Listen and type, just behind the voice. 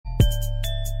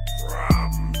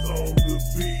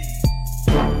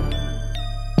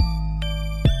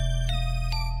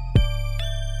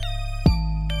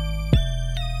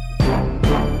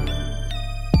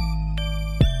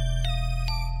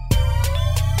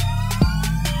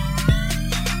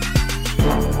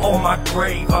On my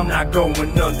grave, I'm not going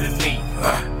underneath.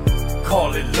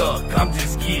 Call it luck, I'm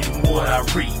just getting what I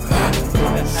reap.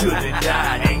 Should've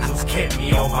died, angels kept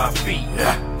me on my feet.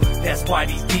 That's why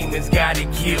these demons gotta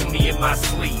kill me in my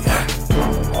sleep.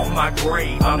 On my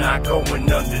grave, I'm not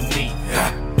going underneath.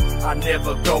 I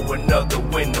never go another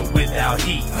winter without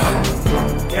heat.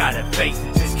 Gotta face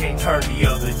it, just can't turn the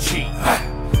other cheek.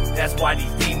 That's why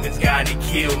these demons gotta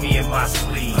kill me in my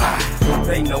sleep.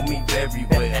 They know me very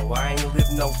well, I ain't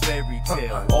live no fairy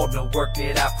tale. All the work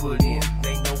that I put in,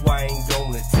 they know I ain't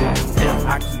gonna tell.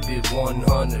 I keep it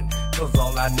 100, cause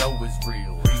all I know is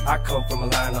real. I come from a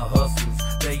line of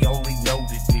hustlers, they only know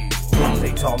the deal.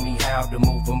 They taught me how to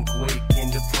move them quick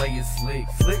and to play it slick.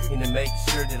 And to make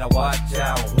sure that I watch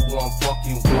out who I'm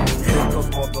fucking with. Those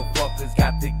motherfuckers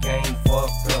got the game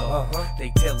fucked up.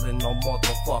 They telling no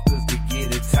motherfuckers to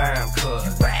get a time cut.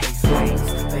 They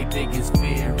swings, they biggest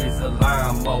fear is a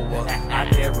lawnmower. I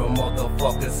dare a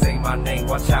motherfucker say my name,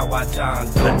 watch how I John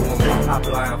Doe them. I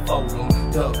blindfold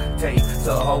them, duct tape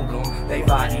to hold them. They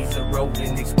bodies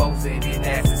eroding, expose it in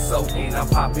acid soaking. I'm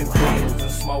popping pills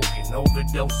and smoking,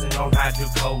 overdosing on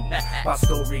hydrocodone. My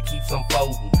story keeps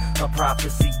unfolding, a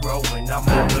prophecy growing. I'm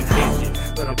on vacation,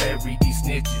 but I bury these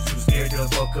snitches who scared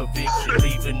of a conviction.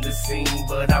 Leaving the scene,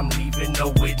 but I'm leaving no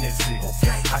witnesses.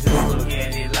 I just look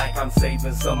at it like I'm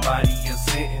saving somebody a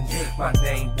sentence. My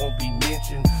name won't be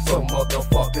mentioned, so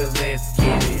motherfucker, let's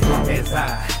get it. As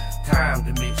I time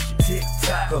to mission,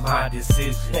 cause my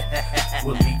decision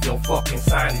will leave your fucking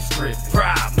signage stripping.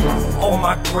 Problem. On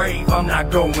my grave, I'm not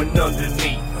going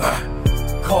underneath.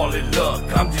 Call it luck,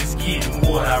 I'm just getting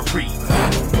what I reap.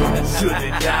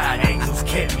 Should've died, angels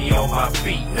kept me on my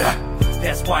feet.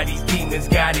 That's why these demons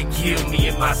gotta kill me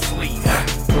in my sleep.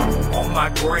 On my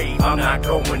grave, I'm not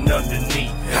going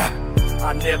underneath.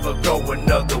 I never go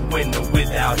another winter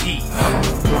without heat.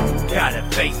 Gotta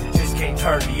face it, just can't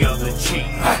turn the other cheek.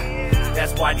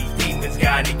 That's why these demons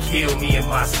gotta kill me in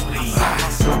my sleep.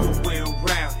 Circle way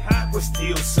around it, but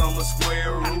still summer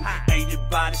square root. Aided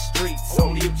by the streets,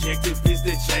 only objective is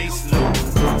the chase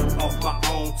loot. Off my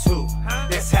own too,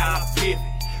 that's how I pivot.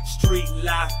 Street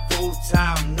life full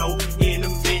time, no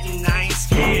intermittent. I ain't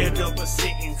scared of a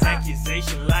sentence,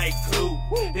 accusation like Clue.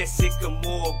 That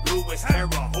sycamore blue is terror,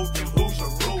 hoping who's your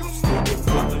roots. In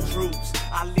front of the troops,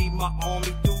 I lead my army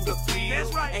through the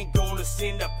field. Ain't gonna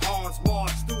send the pawns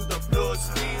march through the blood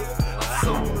spill.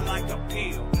 I'm sold like a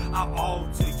pill, I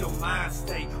alter your mind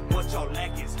state. What y'all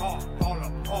lack is heart, fall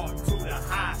apart to the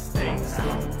high stakes.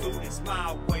 Do this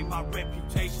my way, my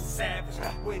reputation savage.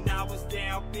 When I was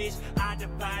down, bitch, I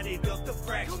divided up the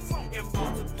fractions and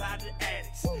multiplied the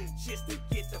addicts just to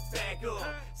get the bag up.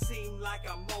 Seem like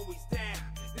I'm always down,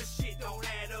 this shit don't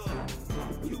add up.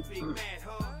 You big mad,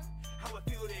 huh? How I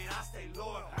feel that I stay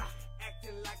loyal.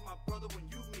 Acting like my brother when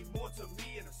you mean more to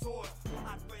me in the soil.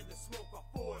 I'd rather smoke a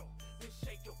foil than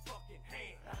shake your fucking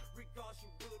hand. Regards you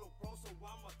little bro, so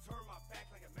I'ma turn my back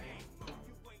like a man.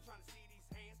 You ain't trying to see these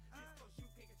hands just cause you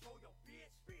can't control your bitch.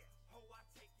 Oh, I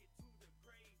take it to the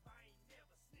grave, I ain't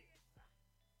never snitch.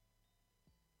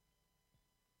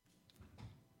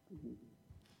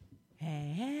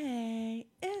 Hey,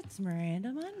 it's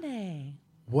Miranda Monday.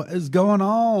 What is going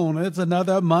on? It's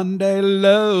another Monday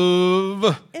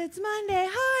Love. It's Monday.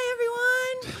 Hi,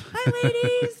 everyone. Hi,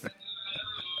 ladies.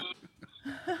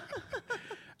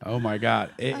 Oh, my God.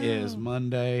 It is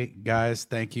Monday. Guys,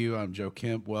 thank you. I'm Joe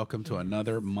Kemp. Welcome to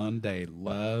another Monday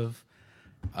Love.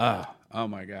 Oh,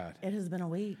 my God. It has been a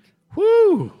week.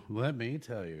 Woo! Let me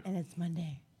tell you. And it's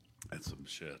Monday. That's some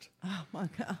shit. Oh, my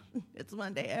God. It's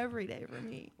Monday every day for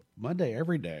me. Monday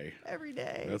every day. Every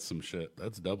day. That's some shit.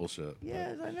 That's double shit.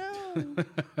 Yes, I know.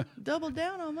 Double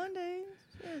down on Mondays.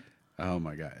 Shit. Oh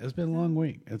my God, it's been a long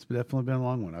week. It's definitely been a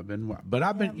long one. I've been.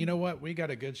 You know what? We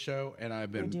got a good show, and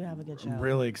I've been. We do have a good show.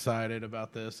 Really excited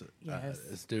about this. Yes.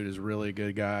 This dude is really a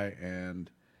good guy,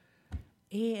 and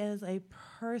he is a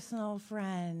personal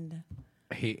friend.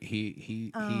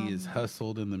 He is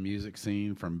hustled in the music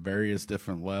scene from various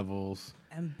different levels,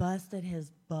 and busted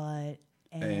his butt.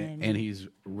 And he's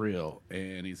real,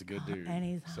 and he's a good dude, and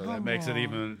he's so humble. that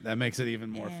makes it even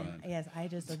more fun. Yes, I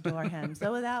just adore him.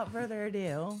 So without further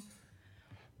ado,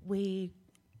 we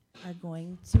are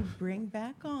going to bring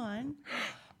back on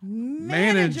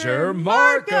Manager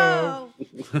Marco.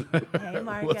 Hey,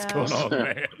 Marco. What's going on,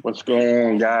 man? What's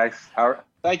going on, guys?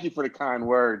 Thank you for the kind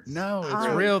words. No,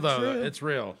 it's real though. True. It's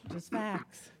real. Just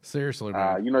facts. Seriously,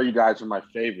 man. You know, you guys are my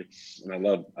favorites, and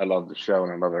I love the show,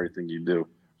 and I love everything you do.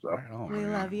 So Right on, We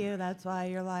man. love you. That's why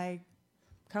you're like,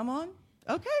 come on.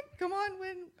 Okay, come on,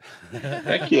 when.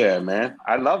 Heck yeah, man.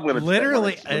 I love when it's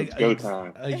Literally when it's go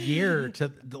time. a year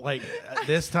to like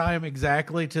this time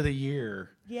exactly to the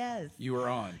year Yes. you were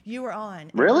on. You were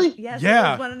on. Really? Yes. Yeah.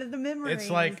 It was one of the memories.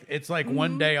 It's like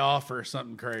one day off or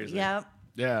something crazy. Yep.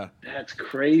 Yeah. That's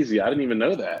crazy. I didn't even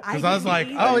know that. Because I was like,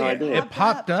 didn't oh, either. it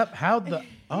popped up. How'd the?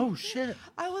 Oh shit.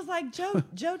 I was like, Joe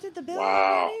did the bill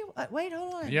Wow. already? Wait,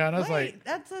 hold on. Yeah, and I was Wait, like-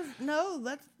 that says no.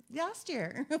 That's last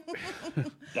year.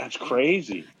 That's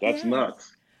crazy. That's Yes.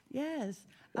 nuts. Yes.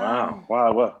 Wow.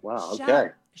 Wow. Okay.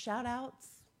 Shout outs,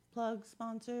 plug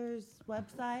sponsors,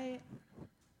 website.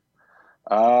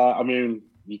 I mean,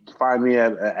 you can find me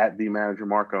at the manager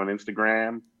Marco on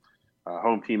Instagram.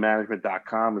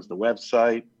 HomeTeamManagement.com is the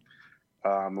website.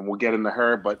 And we'll get into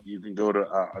her, but you can go to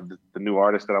the new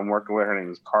artist that I'm working with. Her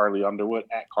name is Carly Underwood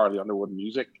at Carly Underwood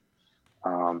Music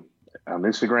on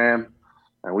Instagram.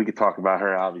 And we could talk about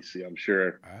her, obviously. I'm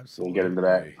sure Absolutely. we'll get into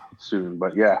that soon.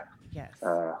 But yeah, Yes. we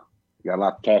got a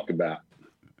lot to talk about.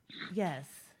 Yes.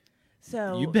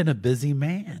 So You've been a busy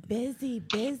man. busy.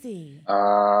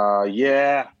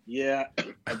 Yeah.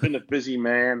 I've been a busy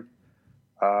man.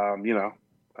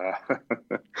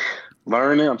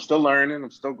 Learning. I'm still learning.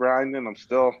 I'm still grinding. I'm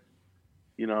still,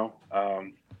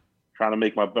 trying to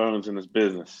make my bones in this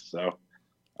business. So,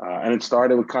 and it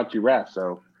started with country rap.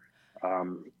 So, I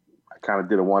kind of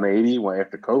did a 180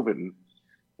 after COVID,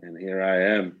 and here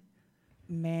I am.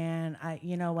 Man,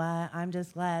 you know what? I'm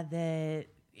just glad that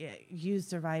you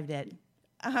survived it.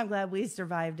 I'm glad we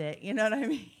survived it. You know what I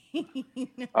mean?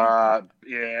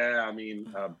 Yeah. I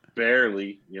mean,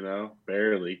 barely.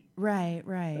 Barely. Right.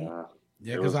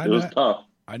 Yeah, It was because tough.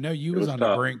 I know you It was was on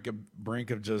tough. the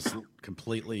brink of just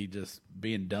completely just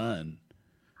being done.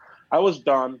 I was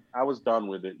done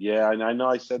with it. Yeah, and I know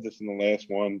I said this in the last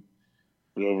one,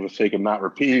 but over the sake of not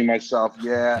repeating myself,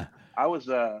 yeah, I was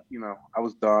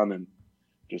done, and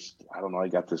just I don't know. I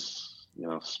got this,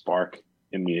 spark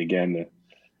in me again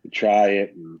to try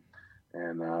it,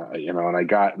 and I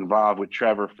got involved with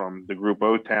Trevor from the group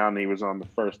O-Town. He was on the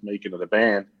first making of the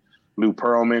band. Lou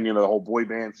Pearlman, the whole boy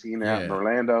band scene out in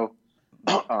Orlando.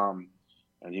 And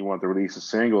he wanted to release a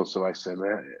single. So I said,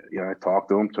 I talked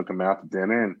to him, took him out to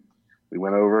dinner, and we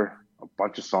went over a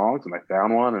bunch of songs, and I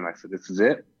found one, and I said, this is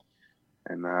it.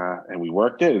 And we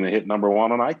worked it, and it hit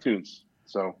 #1 on iTunes.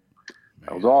 So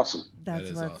that was awesome. That's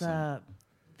is what's awesome. up.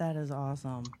 That is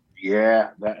awesome.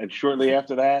 Yeah. And shortly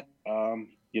after that,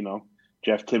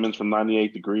 Jeff Timmons from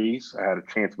 98 Degrees, I had a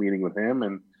chance meeting with him,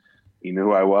 and he knew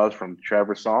who I was from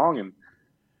Trevor's song, and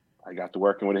I got to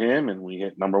working with him, and we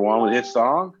hit #1 with his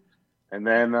song. And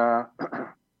then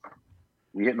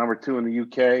we hit #2 in the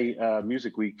UK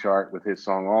Music Week chart with his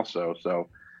song also. So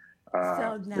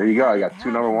now there you go. I got how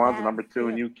two did #1s that and #2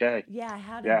 in feel? UK. Yeah,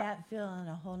 how did Yeah. that feel in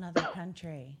a whole nother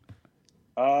country?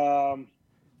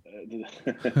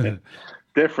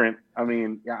 Different. I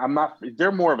mean, I'm not.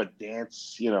 They're more of a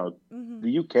dance. Mm-hmm.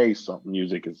 The UK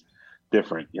music is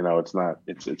different. It's not.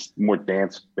 It's more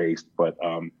dance based. But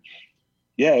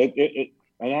yeah,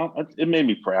 it made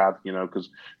me proud. Because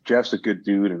Jeff's a good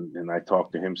dude, and I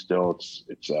talk to him still.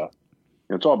 It's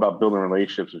all about building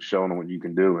relationships and showing them what you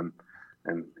can do.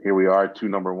 And here we are, 2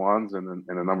 #1s and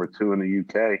a #2 in the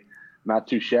UK. Not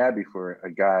too shabby for a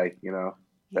guy,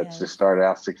 that's just started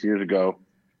out 6 years ago.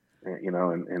 In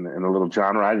a little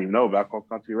genre I didn't even know about called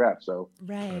country rap. So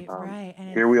Right. And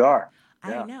here we are.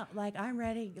 I Yeah. know. Like, I'm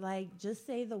ready. Like, just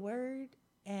say the word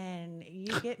and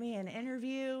you get me an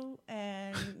interview,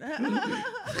 and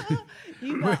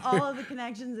you got all of the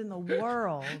connections in the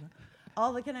world.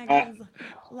 All the connections,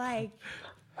 like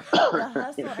the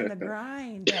hustle and the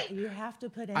grind that you have to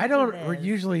put into I don't this.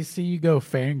 usually see you go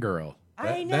fangirl.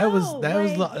 I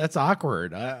That's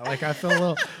awkward. I feel a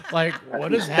little like,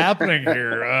 what is happening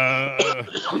here? I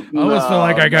almost feel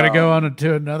like I got to go on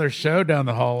to another show down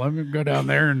the hall. Let me go down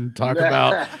there and talk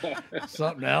about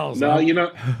something else. No,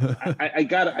 I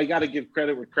gotta give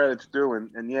credit where credit's due,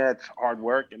 and yeah, it's hard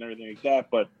work and everything like that.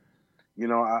 But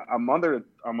I'm under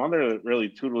really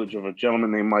tutelage of a gentleman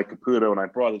named Mike Caputo, and I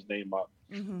brought his name up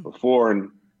before,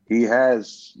 and he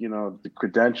has the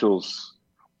credentials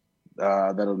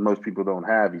that most people don't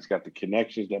have. He's got the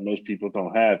connections that most people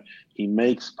don't have. He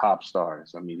makes pop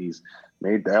stars. I mean, he's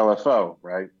made the LFO,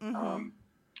 right?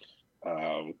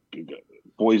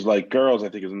 Boys Like Girls, I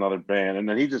think, is another band. And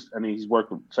then he's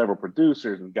worked with several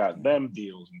producers and got them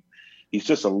deals. And he's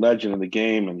just a legend in the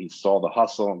game, and he saw the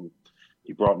hustle, and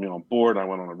he brought me on board. I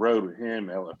went on the road with him,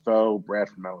 LFO, Brad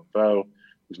from LFO,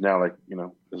 who's now is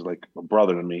like a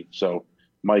brother to me. So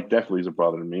Mike definitely is a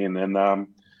brother to me. And then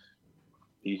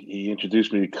he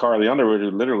introduced me to Carly Underwood,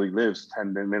 who literally lives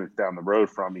 10 minutes down the road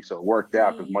from me. So it worked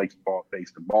out because Mike's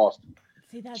based in Boston.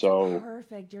 See, that's So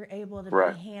perfect. You're able to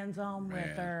right. be hands-on with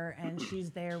Man. her, and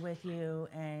she's there with you.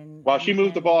 And Well, she you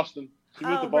moved to can- Boston. She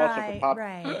moved Oh, to Boston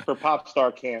right, right. for pop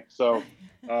star camp. So,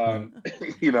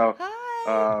 you know,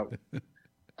 Hi.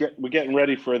 we're getting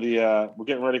ready for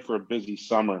a busy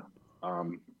summer.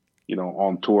 You know,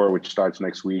 on tour, which starts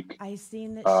next week. I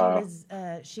seen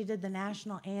that she did the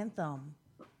national anthem.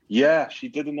 Yeah, she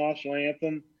did the national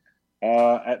anthem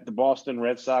at the Boston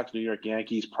Red Sox New York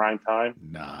Yankees primetime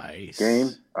Nice game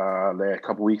a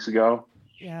couple weeks ago.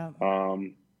 Yeah.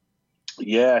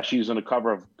 Yeah, she was on the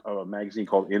cover of a magazine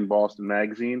called In Boston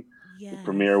Magazine. Yes. The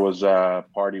premiere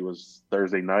party was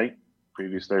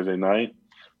previous Thursday night.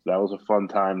 So that was a fun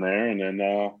time there. And then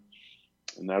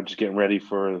and now just getting ready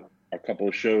for a couple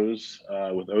of shows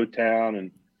with O-Town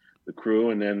and the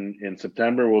crew. And then in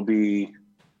September we'll be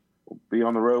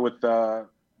on the road with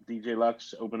DJ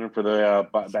Lux opening for the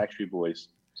Backstreet Boys.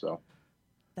 So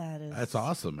that's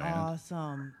awesome, man.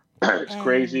 Awesome. It's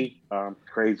crazy.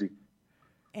 Crazy.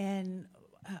 And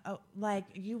like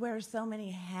you wear so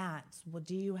many hats. Well,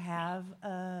 do you have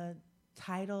a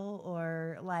title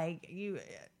or like the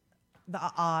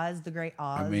great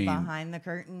Oz behind the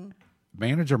curtain?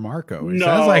 Manager Marco. It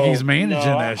sounds like he's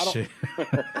managing that shit.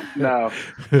 No.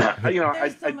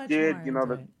 I did. You know,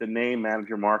 into the name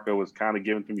Manager Marco was kind of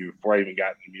given to me before I even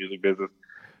got in the music business.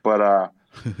 But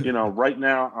you know, right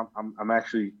now I'm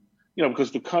actually, you know,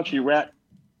 because the country rap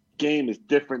game is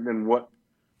different than what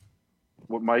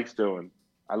Mike's doing.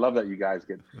 I love that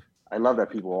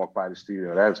people walk by the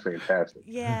studio. That is fantastic.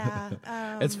 Yeah.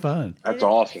 It's fun. That's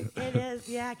awesome. It is.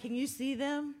 Yeah. Can you see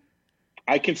them?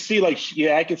 I can see like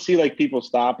people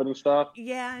stopping and stuff.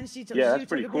 Yeah, and she took that's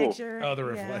pretty a cool. picture. Oh, the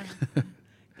reflection.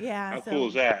 Yeah. How cool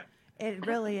is that? It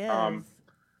really is.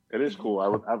 It is cool. I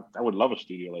would love a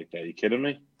studio like that. Are you kidding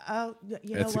me? Oh,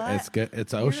 you know what? It's good.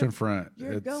 It's oceanfront.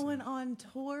 You're going on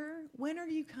tour. When are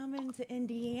you coming to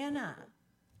Indiana?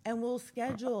 And we'll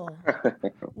schedule.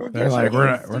 They're like,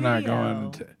 we're not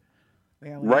going to.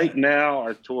 Right now,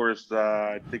 our tour is.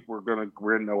 I think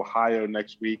we're in Ohio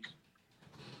next week,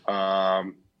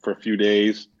 for a few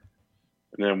days,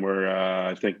 and then we're.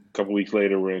 I think a couple weeks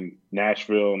later, we're in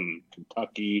Nashville and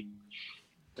Kentucky,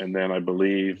 and then I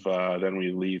believe then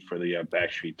we leave for the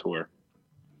Backstreet tour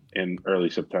in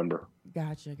early September.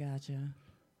 Gotcha.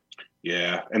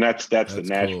 Yeah, and that's the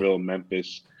Nashville, cool.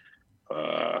 Memphis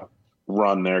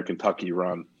run there, Kentucky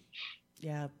run.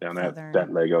 Yeah, down that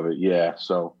leg of it. Yeah,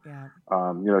 so yeah.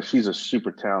 You know, she's a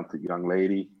super talented young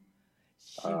lady.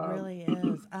 She really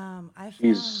is.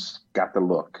 She's got the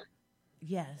look.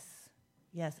 Yes,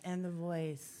 and the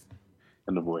voice.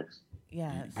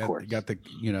 Yes, of course.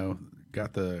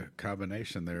 Got the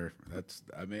combination there. It's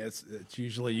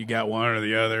usually you got one or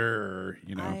the other, or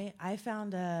you know. I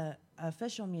found a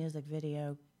official music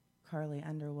video, Carly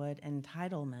Underwood,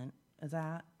 Entitlement. Is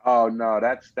that? Oh no,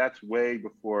 that's way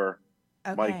before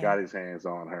Okay. Mike got his hands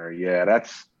on her. Yeah,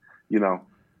 that's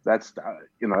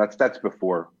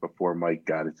before Mike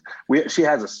got it. She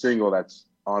has a single that's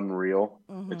unreal.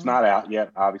 Mm-hmm. It's not out yet,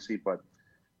 obviously, but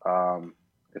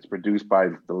it's produced by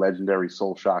the legendary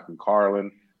Soul Shock and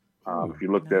Carlin. If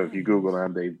you Google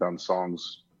them, they've done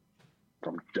songs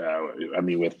from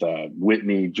with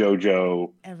Whitney,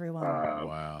 JoJo, everyone.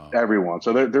 Wow, everyone.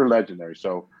 So they're legendary.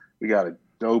 So we got a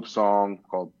dope song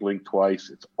called Blink Twice.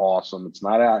 It's awesome. It's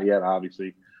not out yet,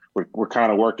 obviously. We're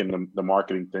kind of working the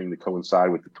marketing thing to coincide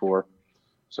with the tour.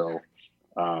 So,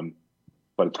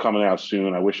 but it's coming out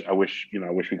soon. I wish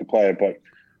we could play it, but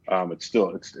it's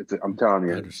I'm telling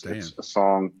you, it's a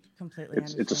song. Completely.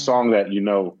 It's a song that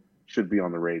should be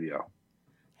on the radio.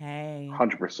 Hey.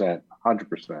 100%.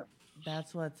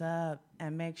 That's what's up.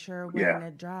 And make sure when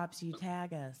it drops, you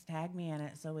tag me in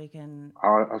it so we can.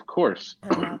 Of course.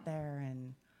 Put it out there.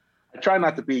 And I try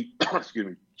not to be,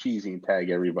 cheesy and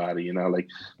tag everybody. Like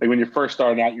when you're first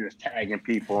starting out, you're just tagging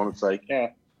people, and it's like,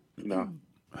 now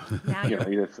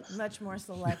you're much more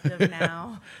selective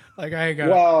now. Like I ain't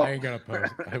gonna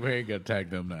post. We ain't gonna tag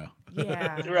them now.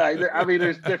 Yeah. Right. I mean,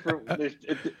 there's different. This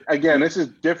is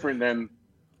different than.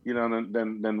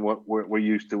 Than what we're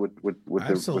used to with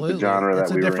the genre that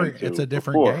we were into. It's a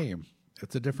different game.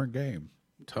 It's a different game.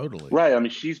 Totally. Right. I mean,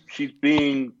 she's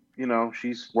being,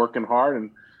 she's working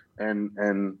hard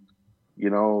and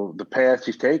the path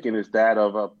she's taken is that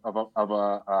of a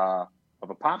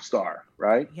pop star,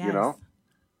 right? Yes.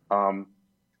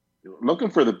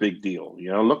 Looking for the big deal,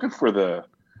 looking for the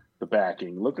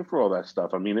backing, looking for all that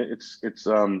stuff. I mean, it's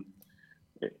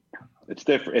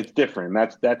different. It's different.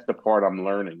 That's the part I'm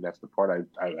learning. That's the part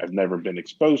I've never been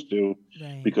exposed to,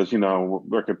 right. Because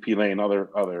we're competing other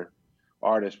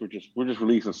artists. We're just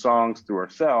releasing songs through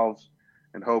ourselves,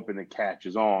 and hoping it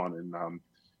catches on. And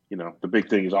you know, the big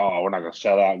thing is, oh, we're not going to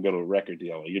sell out and go to a record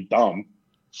deal. You're dumb.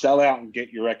 Sell out and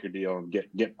get your record deal and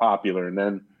get popular, and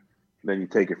then you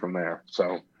take it from there.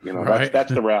 So, you know,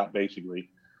 that's the route basically.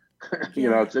 You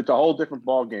know, it's a whole different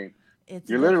ball game.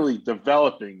 You're literally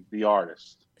developing the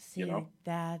artist. See, you know,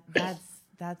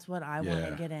 that's what I want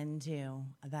to get into.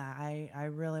 That I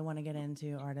really want to get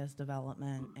into artist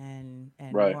development and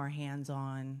more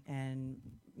hands-on, and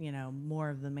you know, more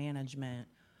of the management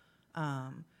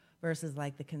versus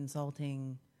like the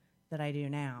consulting that I do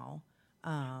now.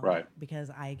 Because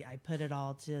I put it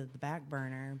all to the back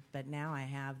burner, but now I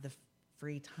have the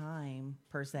free time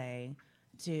per se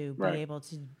to be able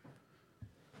to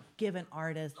give an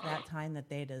artist that time that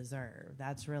they deserve.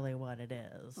 That's really what it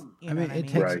is.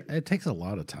 It takes a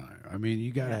lot of time. I mean,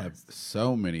 you got to have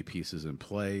so many pieces in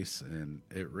place, and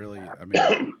it really, I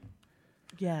mean,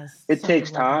 yes, it takes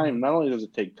time. Not only does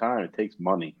it take time, it takes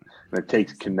money, and it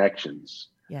takes connections.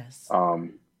 Yes.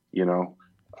 You know,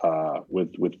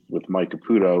 with Mike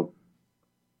Caputo,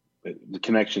 the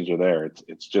connections are there.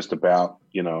 It's just about,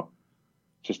 you know,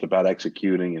 just about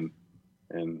executing, and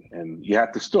you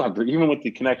have to still have to, even with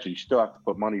the connection, you still have to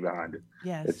put money behind it.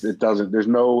 Yes. There's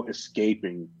no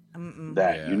escaping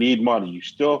that. Yeah. You need money. You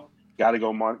still got to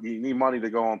go money. You need money to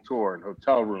go on tour and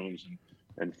hotel rooms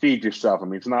and feed yourself. I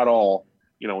mean, it's not all,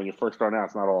 you know, when you first start out,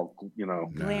 it's not all, you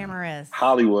know, glamorous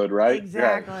Hollywood, right?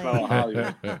 Exactly. Yeah, it's not all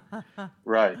Hollywood.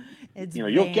 Right. It's, you know,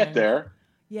 you'll get there.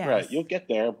 Yes. Right. You'll get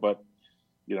there, but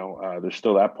you know, there's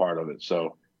still that part of it.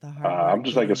 So I'm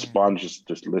just like a sponge,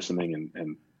 just listening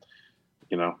and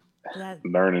you know,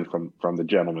 learning from the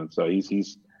gentleman. So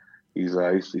he's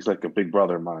like a big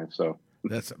brother of mine. So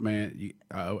that's, man,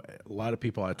 a lot of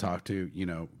people I talk to, you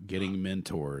know, getting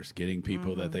mentors, getting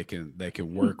people that they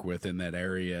can work with in that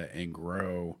area and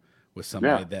grow with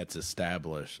somebody that's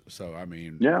established. So I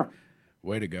mean,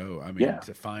 way to go. I mean,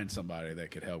 to find somebody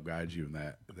that could help guide you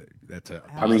in that's a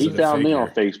I mean, he found me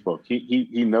on Facebook.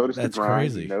 He noticed the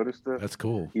grind. Crazy. He noticed that's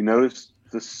cool. He noticed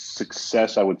the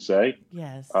success, I would say,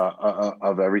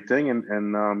 of everything,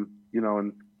 and you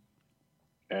know,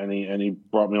 and he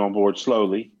brought me on board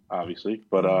slowly, obviously,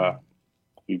 but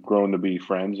we've grown to be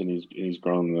friends, and he's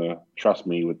grown to trust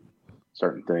me with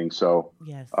certain things. So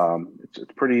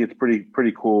it's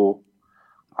pretty cool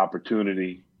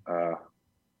opportunity.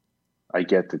 I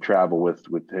get to travel with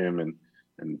him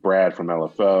and Brad from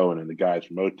LFO, and then the guys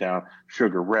from Motown,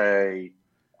 Sugar Ray.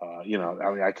 You know,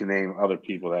 I mean, I can name other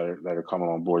people that are coming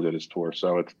on board to this tour.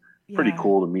 So it's pretty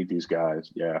cool to meet these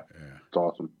guys. Yeah. It's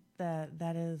awesome.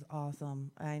 That is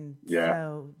awesome. I'm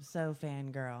so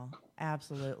fangirl.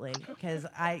 Absolutely. Because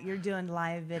you're doing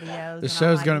live videos. The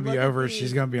show's going to be over.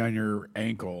 She's going to be on your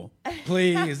ankle.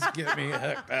 Please get me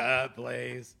hooked up,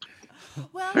 please.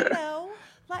 Well, no.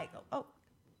 Like,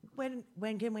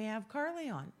 when can we have Carly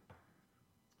on?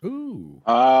 Ooh.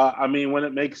 I mean, when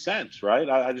it makes sense, right?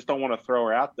 I just don't want to throw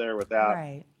her out there without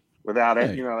it.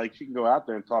 You know, like she can go out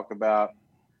there and talk about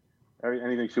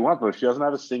anything she wants, but if she doesn't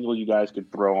have a single you guys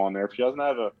could throw on there, if she doesn't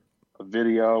have a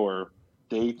video or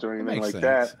dates or anything like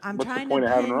that, I'm what's trying the point to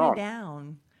of having pin her you on?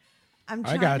 down.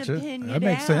 I got you. That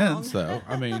makes sense, though.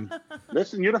 I mean,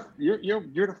 listen, you're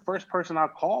the first person I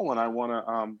call when I want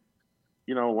to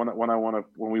you know, when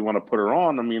we want to put her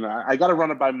on. I mean, I got to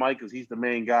run it by Mike because he's the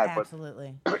main guy.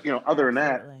 Absolutely. But you know, other than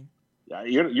that,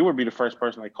 you would be the first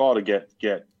person I call to get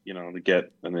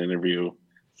an interview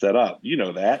set up. You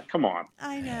know that. Come on.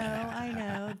 I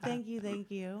know. Thank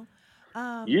you.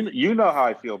 You know how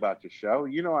I feel about your show.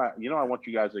 You know I want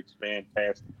you guys to expand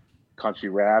past country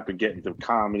rap and get into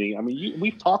comedy. I mean,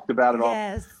 we've talked about it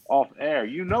off air.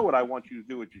 You know what I want you to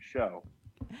do with your show.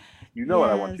 You know what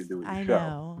I want you to do with your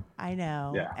show. I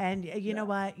know. Yeah. And you know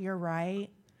what? You're right.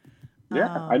 Yeah,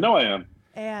 I know I am.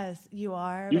 Yes, you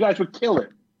are. You guys would kill it.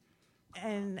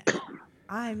 And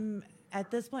I'm, at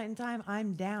this point in time,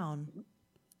 I'm down.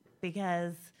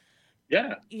 Because,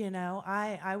 you know,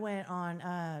 I went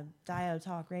on Dio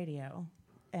Talk Radio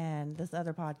and this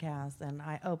other podcast, and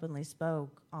I openly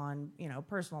spoke on, you know,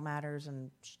 personal matters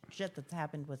and shit that's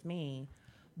happened with me.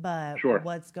 But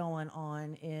what's going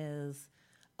on is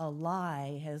a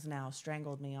lie has now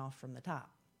strangled me off from the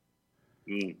top.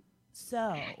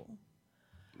 So.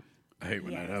 I hate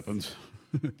when that happens.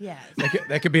 Yes.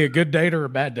 That could be a good date or a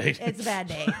bad date. It's a bad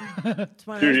date. It's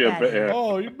one of those bad dates.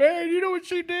 Oh, man, you know what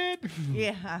she did?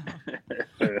 Yeah.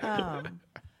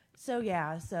 So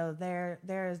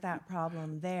there's that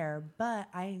problem there. But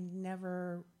I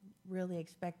never really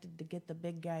expected to get the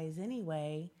big guys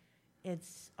anyway.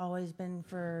 It's always been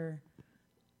for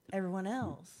everyone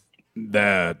else.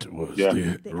 That was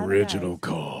the original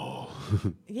call.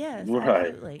 Yes, Right.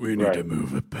 absolutely. We need Right. to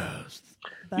move it past.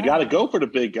 You got to go for the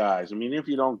big guys. I mean, if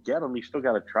you don't get them, you still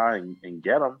got to try and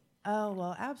get them. Oh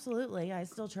well, absolutely. I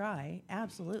still try.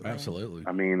 Absolutely. Absolutely.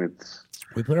 I mean, it's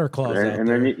We put our claws out and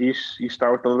there. then you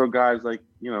start with the little guys like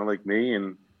like me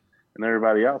and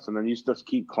everybody else, and then you just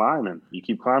keep climbing. You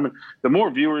keep climbing. The more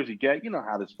viewers you get, you know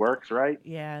how this works, right?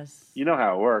 Yes. You know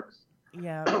how it works.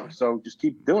 Yeah. So just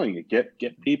keep doing it.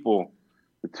 Get people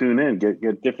to tune in.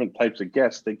 Get different types of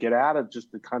guests that get out of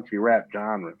just the country rap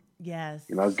genre. Yes.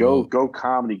 Go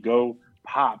comedy, go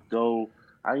pop, go.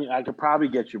 I could probably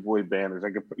get your boy banners.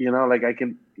 I could, I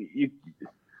can.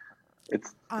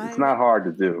 It's not hard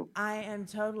to do. I am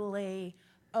totally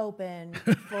open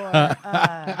for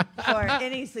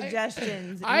any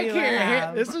suggestions. I you can't hear.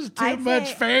 have. This is too I'd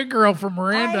much say- fangirl from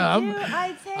Miranda.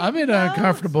 I take I'm in an notes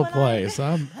uncomfortable when place.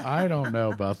 I don't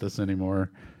know about this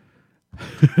anymore.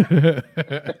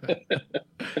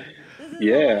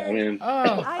 Yeah, I mean,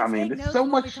 I take there's notes so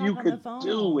when we much talk you on could the phone.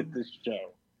 do with this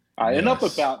show. Enough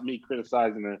about me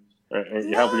criticizing it or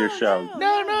helping your show.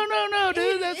 No,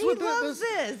 dude. That's he what loves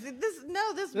this. This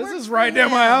This works is for right down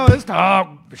him. my alley. Let's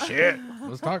talk shit.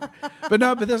 Let's talk.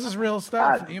 But this is real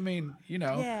stuff. I mean,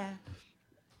 Yeah,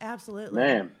 absolutely.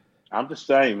 Man, I'm just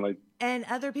saying, like, And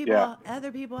other people,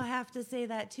 Yeah. have to say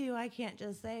that too. I can't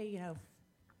just say,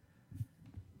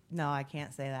 no, I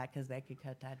can't say that because they could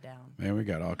cut that down. Man, we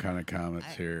got all kind of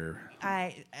comments here.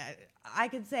 I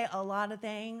could say a lot of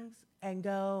things and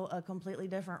go a completely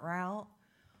different route,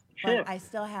 Sure. but I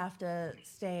still have to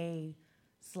stay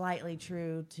slightly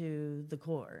true to the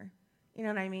core. You know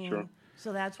what I mean? Sure.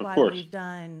 So that's Of why course.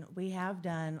 we have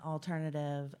done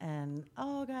alternative and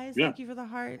guys, Yeah. thank you for the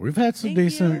heart. We've had some Thank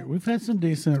decent. you. We've had some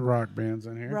decent rock bands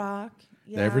in here. Rock.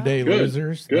 The Yeah. Everyday Good.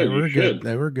 Losers. Good, They you were good. should.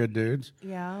 They were good dudes.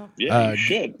 Yeah. Yeah, you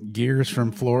should. Gears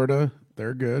from Florida.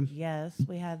 They're good. Yes,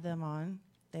 we had them on.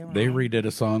 They were They on. redid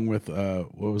a song with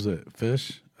what was it?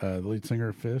 Fish, the lead singer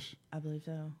of Fish. I believe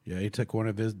so. Yeah, he took one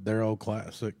of their old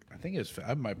classic. I think it's.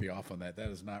 I might be off on that. That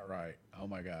is not right. Oh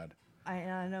my god.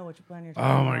 I know which one you're talking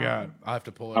Oh about. my god. I have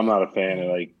to pull it. I'm up. not a fan of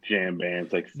like jam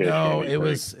bands like Fish. No, or it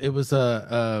was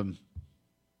a.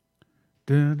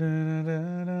 Dun, dun, dun,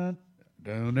 dun,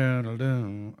 dun, dun, dun,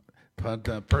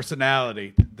 dun.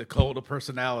 Personality, the Cult of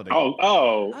Personality.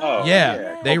 Oh.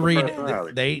 Yeah, they Cult of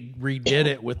Personality. they redid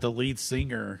it with the lead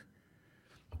singer.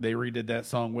 They redid that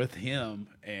song with him,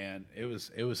 and it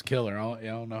was killer. I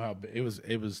don't know how it was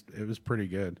pretty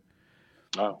good.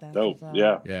 Oh, That's dope. what's up.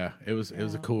 Yeah. Yeah, it was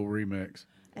a cool remix.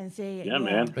 And see, Yeah,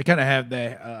 man. They kind of have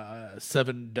that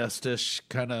Seven Dustish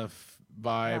kind of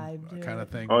vibe Vibe to kind it. of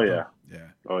thing. Oh, with yeah. them. Yeah.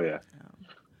 Oh, yeah.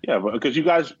 Yeah, but because you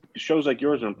guys, shows like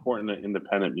yours are important to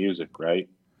independent music, right?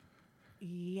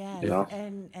 Yes, Yeah.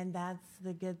 and that's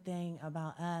the good thing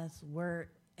about us. We're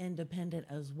independent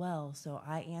as well. So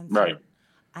I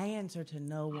answer to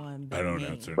no one but I don't me.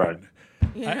 answer. Right.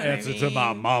 You I know what I answer to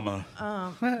my mean? mama.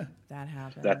 That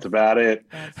happens. That's about it.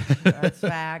 That's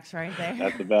facts right there.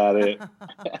 That's about it.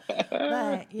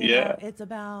 But you Yeah. know, it's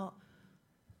about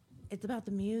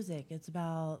the music. It's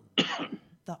about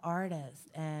the artist,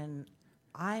 and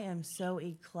I am so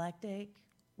eclectic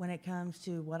when it comes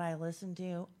to what I listen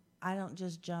to. I don't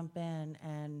just jump in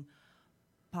and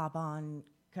pop on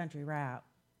country rap.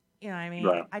 You know what I mean?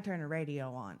 Right. I turn the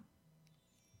radio on.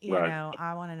 You Right. know,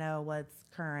 I want to know what's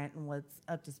current and what's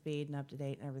up to speed and up to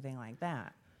date and everything like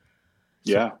that.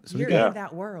 Yeah. You're yeah. in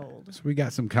that world. So we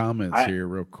got some comments here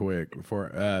real quick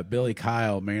before Billy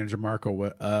Kyle, Manager Marco,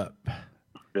 what up?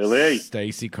 Billy.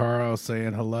 Stacy Carl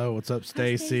saying hello. What's up, Hi,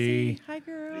 Stacy? Hi,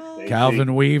 girl. Hey,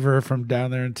 Calvin Weaver from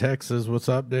down there in Texas. What's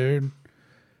up, dude?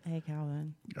 Hey,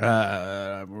 Calvin.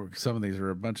 Some of these are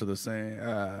a bunch of the same.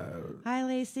 Hi,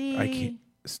 Lacey. I can't.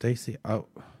 Stacy. Oh,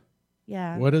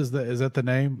 Yeah. what is that? Is that the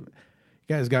name?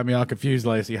 You guys got me all confused,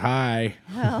 Lacey. Hi.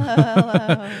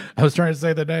 Hello. I was trying to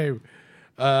say the name.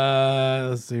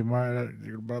 Let's see.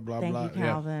 Blah blah Thank blah. you,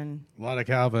 Calvin. Yeah. A lot of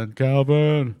Calvin.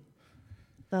 Calvin.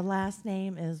 The last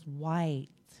name is White.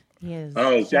 He is.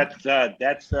 Oh, that's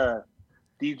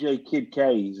DJ Kid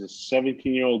K. He's a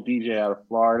 17-year-old DJ out of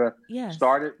Florida. Yes.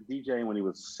 Started DJing when he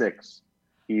was 6.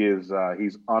 He is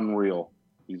he's unreal.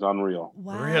 He's unreal.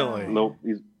 Wow. Really? No,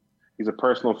 he's a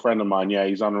personal friend of mine. Yeah,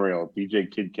 he's unreal. DJ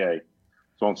Kid K.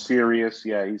 So on Sirius,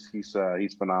 yeah,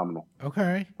 he's phenomenal.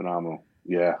 Okay. Phenomenal.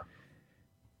 Yeah.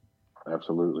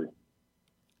 Absolutely.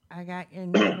 I got your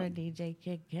number, DJ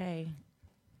Kid K.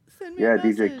 Send me Yeah, a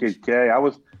DJ message. Kid K. I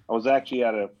was actually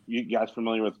at you guys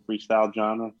familiar with freestyle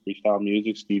genre, freestyle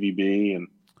music, Stevie B and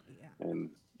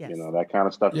Yes. you know that kind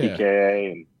of stuff, Yeah.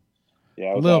 PKA and yeah,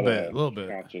 I A was little at bit, a little bit.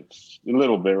 concerts. A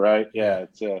little bit, right? Yeah,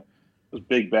 it was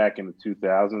big back in the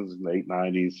 2000s and late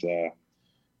 90s.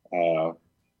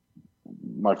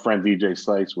 my friend DJ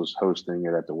Slice was hosting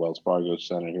it at the Wells Fargo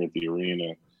Center here at the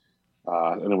arena,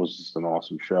 and it was just an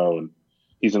awesome show. And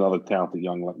he's another talented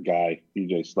young guy,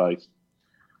 DJ Slice,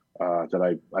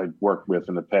 that I worked with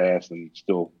in the past, and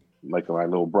still like my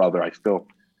little brother. I still,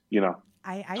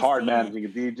 it's hard managing a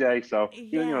DJ. So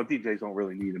DJs don't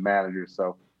really need a manager.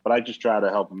 So, but I just try to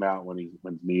help him out when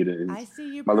when's needed. I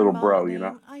see you, my little bro.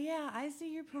 Oh yeah, I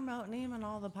see you promoting him and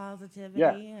all the positivity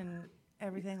and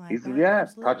everything like that.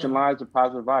 Absolutely. Touching lives with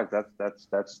positive vibes.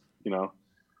 That's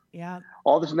Yeah.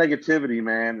 All this negativity,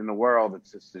 man, in the world.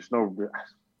 It's just there's no.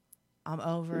 I'm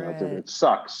over it. It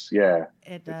sucks. Yeah,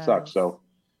 it sucks. So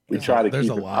we try to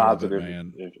keep it positive,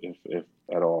 man. If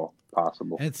at all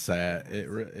possible. It's sad.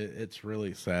 It's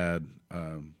really sad.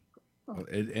 And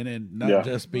not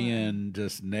just being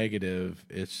just negative.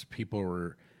 It's people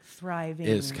were thriving.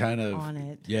 It's kind of on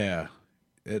it. Yeah.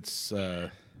 It's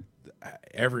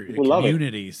every people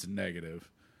community's negative.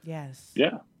 Yes.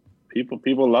 Yeah.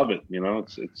 People love it.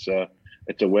 It's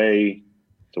a way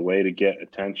to get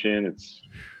attention.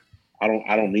 I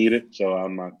don't need it, so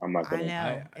I'm not gonna. I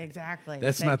know exactly.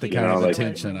 That's not the kind of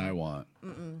attention I want.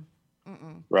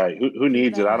 Right? Who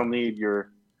needs it? I don't need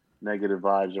your negative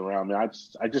vibes around me. I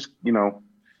just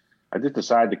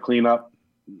decided to clean up,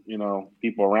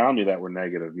 people around me that were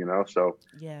negative. So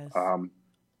yes.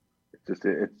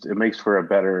 It makes for a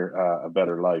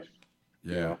better life.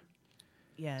 Yeah.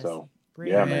 Yes. So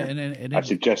Great. yeah, man. And I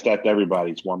suggest that to everybody.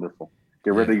 It's wonderful.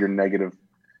 Get rid of your negative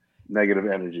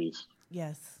energies.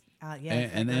 Yes.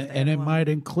 Yes. And it might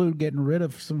include getting rid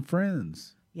of some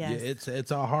friends. Yes.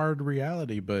 It's a hard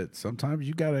reality, but sometimes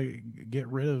you got to get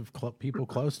rid of people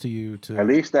close to you to at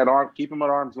least keep them at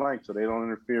arm's length so they don't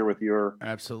interfere with your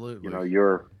absolutely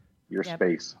your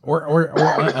space or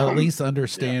at least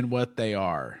understand what they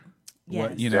are.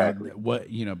 Yes. Be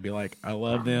like, I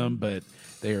love them, but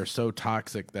they are so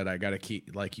toxic that I got to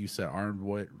keep, like you said,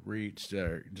 arm's reach,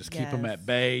 just keep them at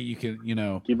bay. You can,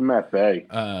 keep them at bay.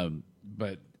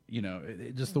 But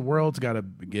just the world's got to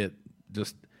get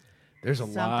just. There's a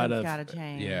lot of gotta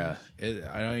change. Yeah.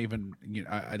 I don't even.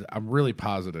 I'm really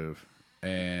positive,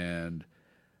 and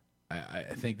I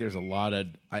think there's a lot of.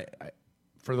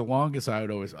 For the longest, I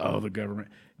would always the government.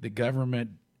 The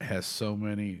government has so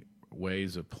many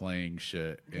ways of playing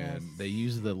shit, and they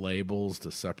use the labels to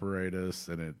separate us,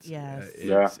 and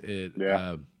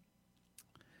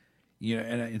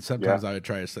and sometimes I would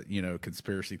try to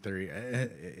conspiracy theory.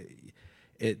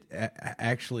 It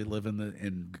actually living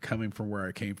and coming from where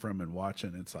I came from and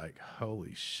watching, it's like,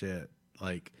 holy shit,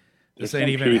 like this ain't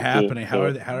even happening.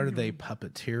 How did they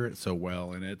puppeteer it so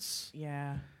well? And it's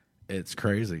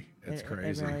crazy. It's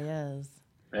crazy. It really is.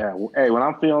 Yeah. Hey, when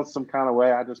I'm feeling some kind of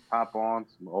way, I just pop on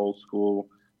some old school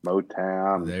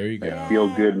Motown. There you go. Feel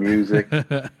good music.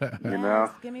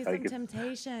 Give me some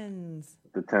Temptations.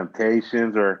 The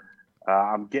Temptations, or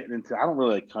I'm getting into. I don't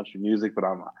really like country music, but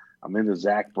I'm into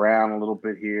Zach Brown a little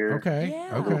bit here. Okay.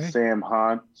 Yeah. A little Sam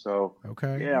Hunt. So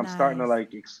yeah, I'm starting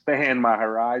to expand my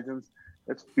horizons.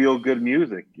 Let's feel good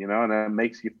music, and that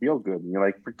makes you feel good. And you're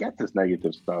like, forget this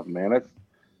negative stuff, man. That's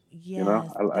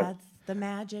that's the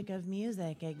magic of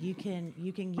music. You can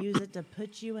use it to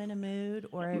put you in a mood,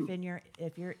 or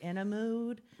if you're in a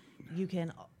mood, you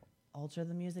can alter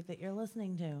the music that you're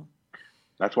listening to.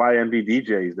 That's why envy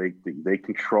DJs. They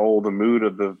control the mood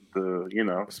of the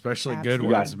especially good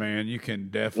ones, man. You can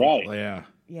definitely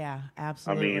yeah,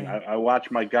 absolutely. I mean, I watched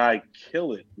my guy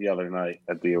kill it the other night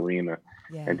at the arena,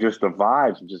 and just the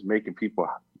vibes and just making people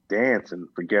dance and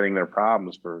forgetting their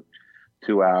problems for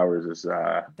 2 hours is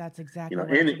that's exactly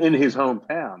in his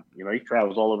hometown. He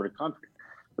travels all over the country,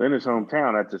 but in his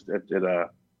hometown,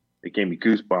 it gave me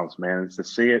goosebumps, man. It's to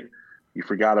see it. You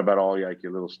forgot about all your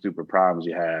little stupid problems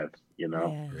you have,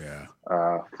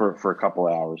 for a couple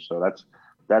hours. So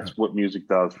that's what music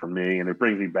does for me, and it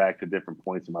brings me back to different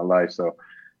points in my life. So,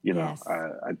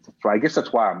 I guess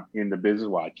that's why I'm in the business.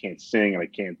 Why I can't sing and I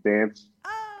can't dance.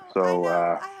 So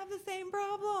I have the same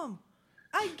problem.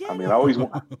 I always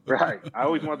I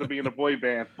always wanted to be in a boy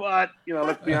band, but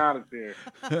let's be honest here.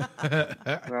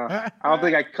 I don't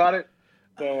think I cut it.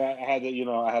 So I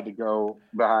had to go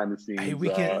behind the scenes. Hey,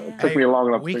 it took me long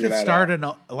enough. We could start an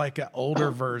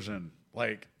older version.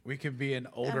 Like we could be an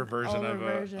older version of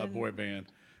a boy band.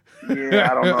 Yeah,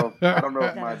 I don't know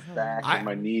if my back and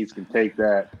my knees can take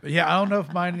that. Yeah, I don't know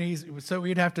if my knees. So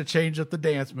we'd have to change up the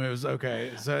dance moves.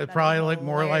 Okay, so it probably look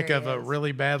more like of a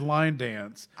really bad line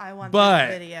dance. I want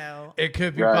this video. It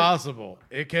could be possible.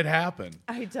 It could happen.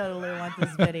 I totally want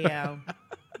this video.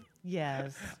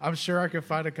 Yes. I'm sure I could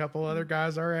find a couple other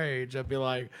guys our age. I'd be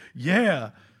like, yeah.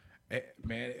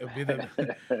 Man, it would be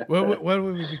the what would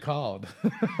we be called?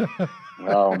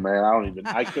 Oh man,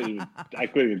 I couldn't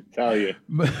even tell you.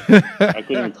 I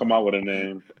couldn't even come up with a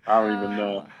name. I don't even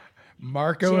know.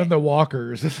 Marco and the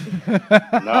Walkers.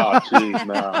 No, jeez,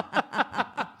 no.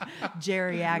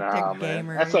 Geriatric man.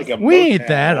 gamers. That's like a We ain't Motown.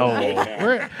 that old. Yeah.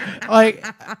 We're like,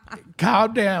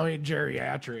 calm down in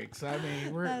geriatrics. I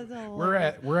mean,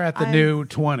 That's we're at the new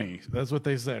 20. That's what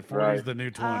they said. 40 is Right. the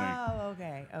new 20. Oh,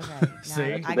 okay. Now, See?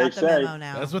 I That's got what the they say. memo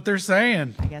now. That's what they're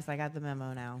saying. I guess I got the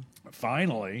memo now.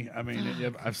 Finally, I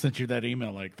mean, I've sent you that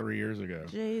email like 3 years ago.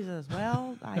 Jesus.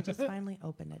 Well, I just finally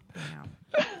opened it now.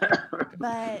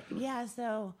 But yeah,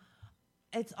 so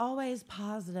it's always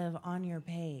positive on your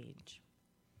page.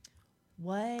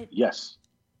 Yes.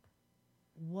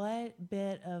 What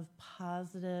bit of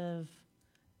positive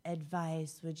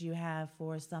advice would you have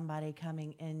for somebody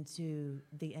coming into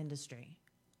the industry?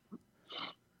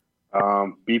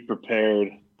 Be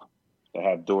prepared to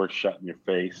have doors shut in your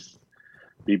face.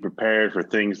 Be prepared for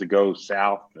things to go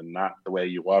south and not the way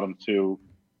you want them to.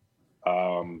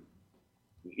 And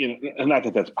not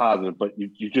that that's positive, but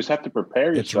you just have to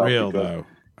prepare It's yourself. real, because though.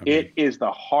 I mean, it is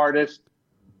the hardest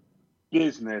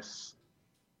business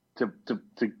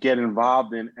to get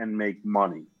involved in and make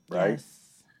money, right?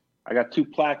 Yes. I got 2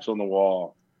 plaques on the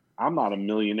wall. I'm not a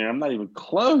millionaire. I'm not even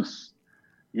close.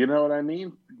 You know what I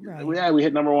mean? Right. Yeah, we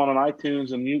hit number 1 on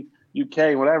iTunes and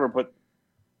UK, whatever. But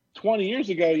 20 years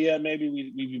ago, yeah, maybe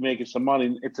we'd be making some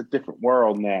money. It's a different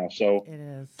world now. So, It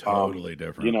is. totally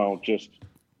different. you know, just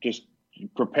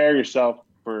prepare yourself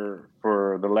for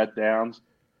the letdowns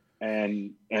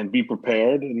and be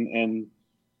prepared and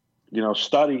you know,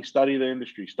 study the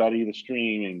industry, study the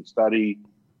streaming, study,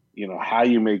 you know, how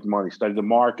you make money, study the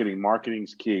marketing.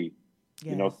 Marketing's key.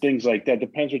 You know, Yes. things like that.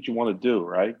 Depends what you want to do,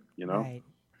 right? You know, Right.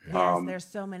 Yes, there's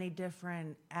so many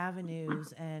different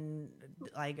avenues and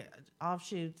like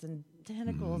offshoots and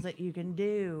tentacles that you can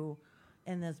do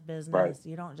in this business. Right.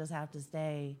 You don't just have to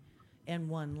stay in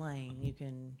one lane. You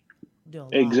can do a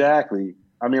lot. Exactly.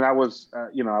 I mean, I was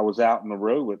out on the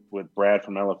road with Brad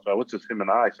from LFL. It's just him and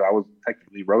I. So I was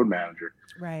technically road manager.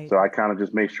 Right. So I kind of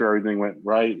just made sure everything went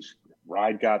right.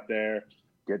 Ride got there,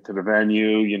 get to the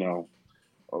venue,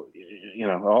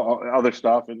 all other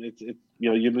stuff. And it's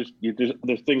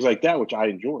there's things like that, which I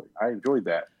enjoyed. I enjoyed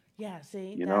that. Yeah,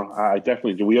 see? You know, I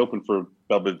definitely do. We opened for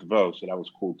Belle Biv DeVoe, so that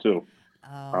was cool too.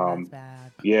 Oh, that's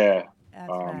bad. Yeah. That's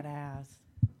badass.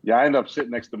 Yeah, I ended up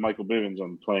sitting next to Michael Bivins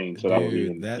on the plane, so that was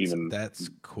Dude, even that's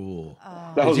cool.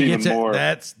 Oh, that was Did you even get to- more.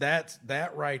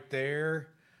 that right there.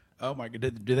 Oh my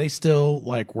god! Do they still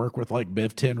like work with like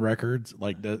Biv 10 Records?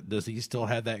 Like, does he still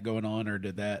have that going on, or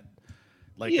did that?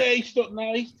 Like, Yeah, he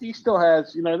still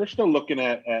has. You know, they're still looking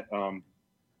at. I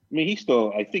mean,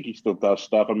 I think he still does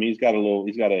stuff. I mean, he's got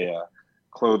a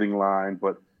clothing line,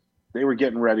 but they were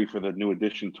getting ready for the New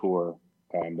Edition tour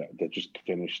that just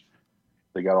finished.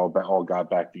 They all got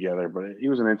back together, but he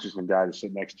was an interesting guy to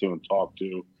sit next to and talk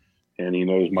to, and he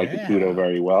knows Mike Yeah. Caputo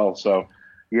very well. So,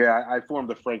 yeah, I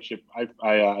formed a friendship.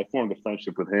 I formed a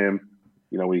friendship with him.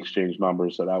 You know, we exchanged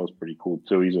numbers, so that was pretty cool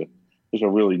too. He's a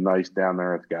really nice, down to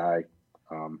earth guy.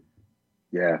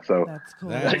 Yeah, so that's cool.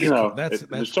 That's- you know, that's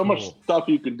there's so much cool. stuff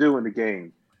you can do in the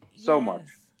game. So much.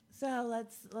 So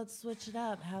let's switch it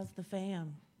up. How's the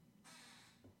fam?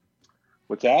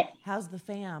 What's that? How's the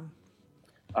fam?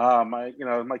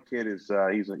 My kid is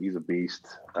he's a beast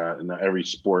in every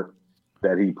sport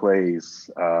that he plays.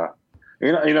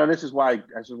 This is why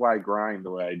I grind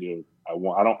the way I do. I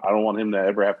don't want him to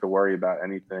ever have to worry about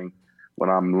anything when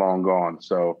I'm long gone.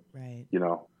 So Right.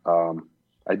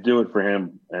 I do it for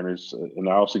him, and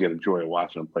I also get a joy of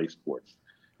watching him play sports.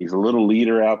 He's a little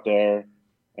leader out there,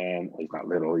 and he's not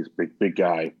little. He's a big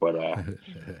guy, but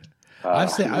I've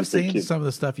he's a big seen kid. some of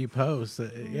the stuff you post.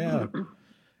 Yeah.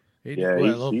 He Yeah, did a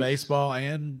he's- little he's- baseball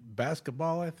and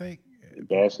basketball, I think.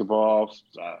 Basketball,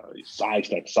 he's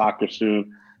like soccer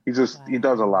soon. He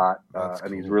does a lot, That's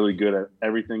and he's cool. really good at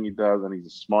everything he does. And he's a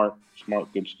smart,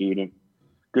 good student,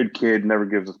 good kid. Never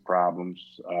gives us problems.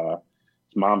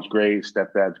 His mom's great, his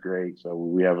stepdad's great. So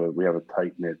we have a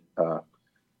tight knit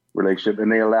relationship,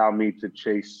 and they allow me to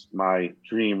chase my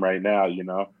dream right now. You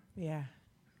know, Yeah.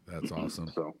 That's awesome.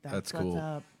 so That's what's cool.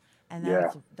 up. And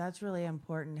Yeah. that's really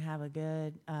important to have a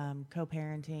good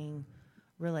co-parenting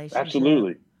relationship.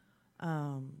 absolutely,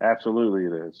 Um, absolutely,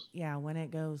 it is. yeah, when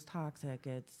it goes toxic,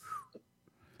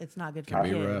 it's not good for Can be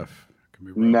kids. rough. Can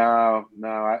be rough.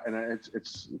 No, and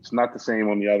it's not the same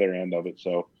on the other end of it.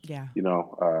 So. Yeah.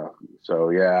 So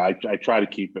yeah, I try to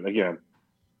keep it. Again,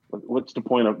 what's the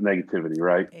point of negativity,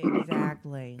 right?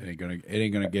 Exactly. It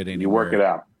ain't gonna get any. You work it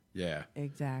out. Yeah.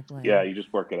 Exactly. Yeah, you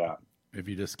just work it out. If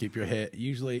you just keep your head,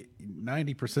 usually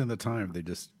 90% of the time, they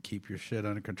just keep your shit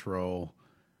under control,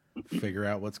 figure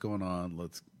out what's going on.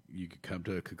 You can come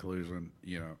to a conclusion,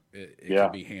 you know, it Yeah.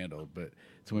 can be handled. But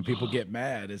so when people get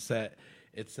mad, it's that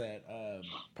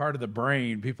part of the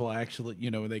brain. People actually, you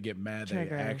know, when they get mad, Triggers.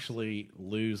 they actually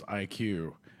lose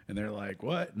IQ. And they're like,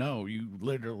 what? No, you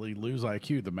literally lose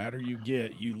IQ. The madder you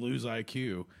get, you lose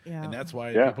IQ. Yeah. And that's why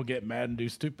Yeah. people get mad and do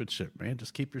stupid shit, man.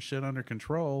 Just keep your shit under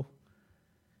control.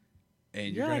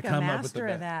 And You're you're like going to a come up with the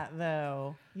master of best. that,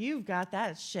 though. You've got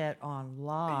that shit on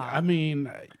lock. I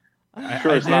mean, I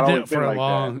Sure, it's not did always it for been a like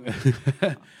long.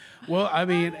 Well, I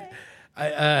mean,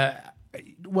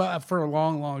 for a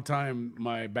long time,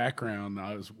 my background,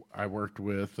 I worked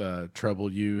with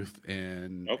troubled youth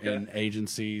and Okay. in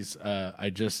agencies. I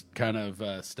just kind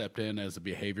of stepped in as a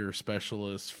behavior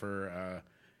specialist for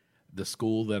the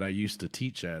school that I used to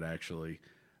teach at, actually.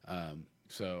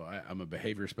 So I'm a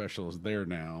behavior specialist there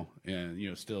now, and you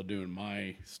know, still doing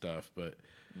my stuff. But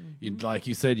like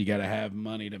you said, you got to have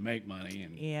money to make money,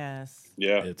 and Yes.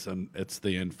 Yeah. it's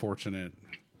the unfortunate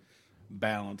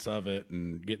balance of it,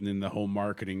 and getting in the whole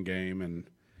marketing game and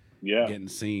Yeah. getting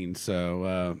seen.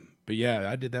 So, but yeah,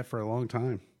 I did that for a long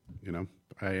time. You know,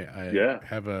 I Yeah.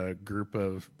 have a group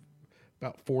of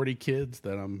about 40 kids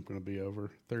that I'm going to be over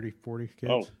 30, 40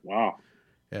 kids. Oh, wow.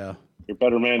 Yeah. You're a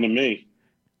better man than me.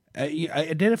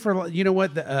 I did it for, you know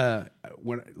what,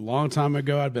 when a long time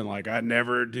ago, I'd been like, I'd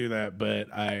never do that. But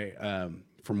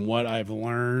from what I've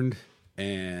learned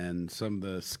and some of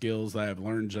the skills that I've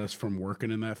learned just from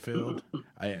working in that field,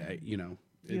 you know,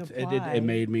 You it apply.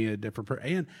 made me a different person.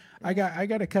 And I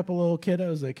got a couple little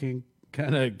kiddos that can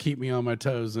kind of keep me on my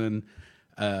toes. And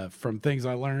from things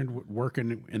I learned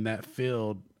working in that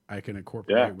field, I can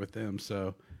incorporate Yeah. with them.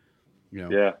 So, you know,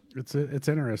 Yeah. it's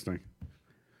interesting.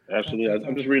 Absolutely.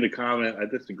 I'm just reading a comment. I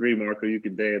disagree, Marco. You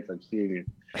can dance. I'm seeing you.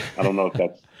 I don't know if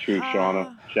that's true,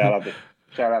 Shauna. Shout out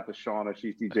to Shauna.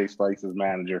 She's DJ Spice's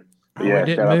manager. But I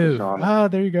didn't shout out to move. Shauna. Oh,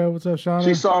 there you go. What's up, Shauna?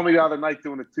 She saw me the other night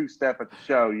doing a two-step at the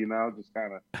show, you know, just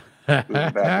kind of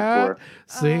moving back and forth.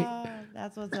 See, Oh,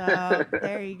 that's what's up.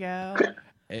 There you go.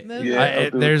 Move Yeah,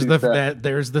 I'll do a there's two-step.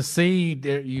 there's the seed.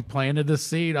 You planted the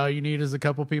seed. All you need is a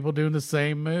couple people doing the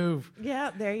same move.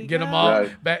 Yeah, there you Get go. them all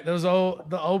Right. back. The old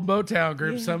Motown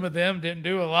groups. Yeah. Some of them didn't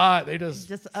do a lot. They just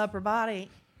Upper body.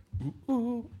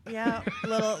 Yeah,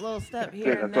 little step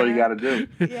here. That's all you got to do.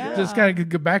 Yeah. just kind of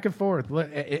go back and forth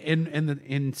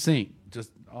in sync,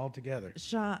 just all together.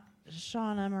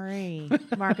 Shauna Marie,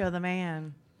 Marco the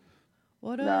man.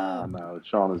 What Nah, up? no.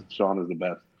 Sean is the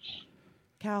best.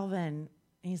 Calvin,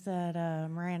 he said,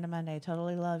 Miranda Monday,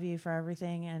 totally love you for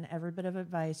everything and every bit of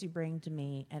advice you bring to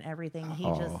me and everything he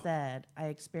Oh. just said I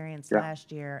experienced Yeah.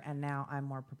 last year and now I'm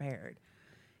more prepared.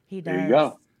 He does. There you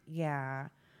go. Yeah.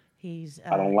 He's,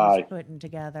 I don't lie. he's putting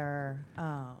together,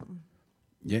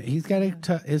 Yeah, he's got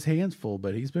his hands full,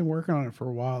 but he's been working on it for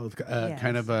a while. It's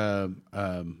kind Yes. of a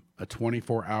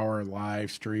 24-hour live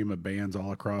stream of bands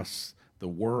all across the the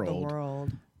world.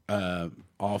 world,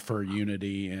 All for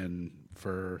unity and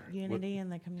for unity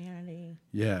in the community.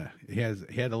 Yeah, he had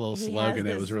a little He slogan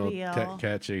has that was this real feel.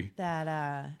 catchy.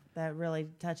 That really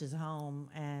touches home,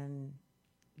 and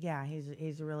yeah,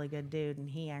 he's a really good dude. And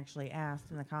he actually asked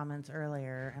in the comments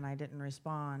earlier, and I didn't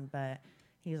respond, but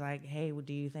he's like, "Hey,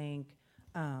 do you think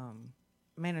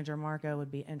Manager Marco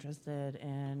would be interested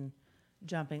in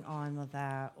jumping on with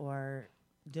that or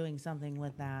doing something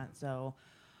with that?" So,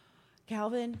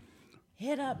 Calvin,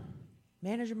 hit up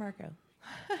Manager Marco.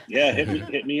 Yeah,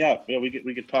 hit me up. Yeah, we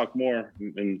could talk more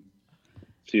and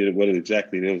see what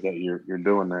exactly it is that you're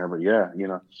doing there. But yeah, you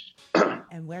know,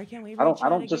 And where can we? I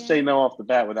don't just say no off the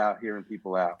bat without hearing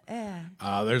people out.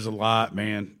 Yeah. There's a lot,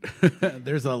 man.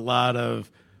 There's a lot of,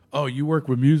 oh, you work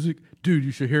with music? Dude,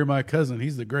 you should hear my cousin.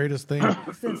 He's the greatest thing.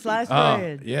 Since sliced Oh,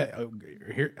 bread. yeah.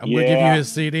 Here, I'm going to give you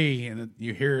his CD, and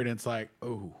you hear it, and it's like,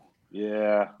 oh,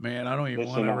 Yeah, man, I don't even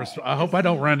Listen, want to. I hope I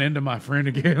don't run into my friend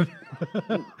again.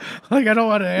 Like, I don't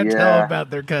want to tell Yeah.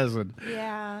 about their cousin.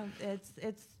 Yeah, it's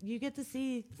you get to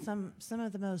see some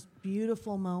of the most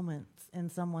beautiful moments in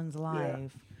someone's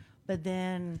life, but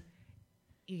then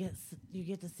you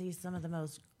get to see some of the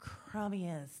most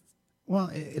crummiest Well,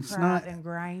 it's crap not. and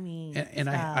grimy And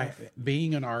stuff. I,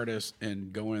 being an artist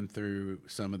and going through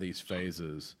some of these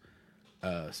phases,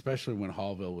 especially when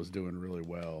Hallville was doing really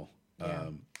well, Yeah.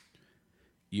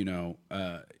 you know,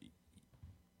 how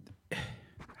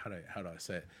do I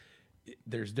say it?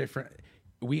 There's different.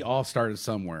 We all started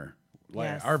somewhere. Like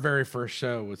Yes. our very first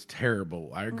show was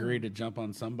terrible. I agreed to jump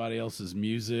on somebody else's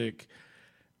music.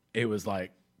 It was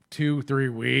like 2-3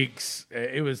 weeks.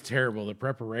 It was terrible. The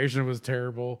preparation was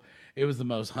terrible. it was the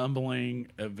most humbling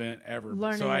event ever.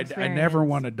 Learning So I never experience.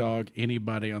 want to dog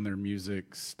anybody on their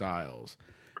music styles,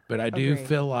 but I do Agreed.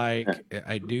 feel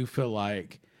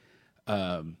like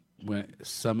when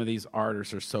some of these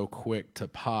artists are so quick to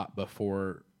pop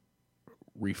before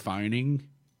refining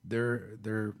their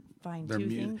Fine music,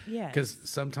 toothing. Yes. because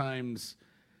sometimes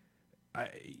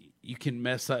you can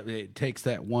mess up. It takes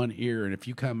that one ear, and if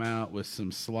you come out with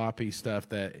some sloppy stuff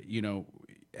that, you know,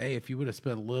 hey, if you would have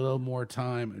spent a little more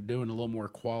time doing a little more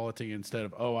quality instead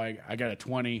of, oh, I got a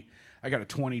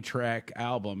 20 track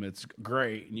album, it's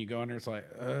great, and you go in there, it's like,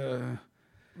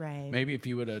 Right. maybe if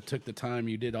you would have took the time,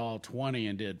 you did all 20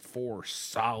 and did 4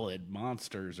 solid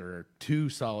monsters or 2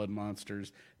 solid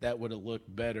monsters, that would have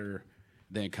looked better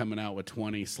than coming out with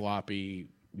 20 sloppy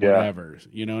whatevers.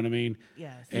 You know what I mean?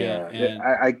 Yes. And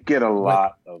I get a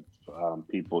lot of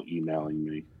people emailing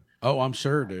me. oh, I'm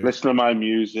sure, dude. Listen to my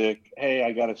music. Hey,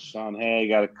 I got a son. Hey, I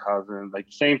got a cousin. Like,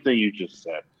 same thing you just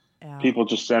said. Yeah. People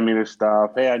just send me their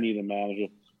stuff. Hey, I need a manager.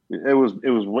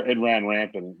 It ran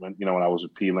rampant when I was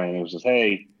with P Lane. It was just,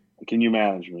 hey, can you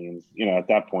manage me? And at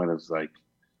that point it's like,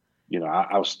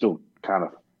 I was still kind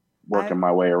of working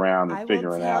my way around and I will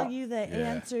figuring tell out. you the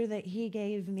Yeah. answer that he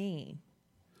gave me.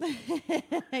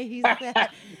 he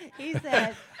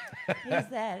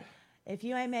said, if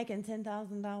you ain't making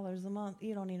 $10,000 a month,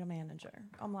 you don't need a manager.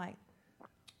 I'm like,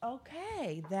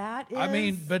 okay, that is. I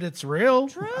mean, but it's real.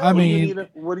 True. I mean,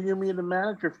 What do you need a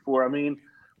manager for? I mean,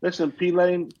 listen, P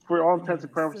Lane, for all intents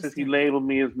and purposes, he labeled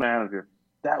me as manager.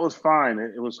 That was fine.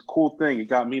 It was a cool thing. It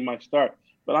got me my start.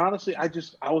 But honestly,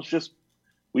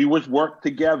 we would work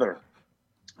together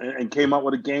and came up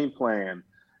with a game plan.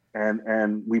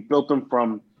 And we built them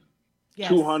from Yes.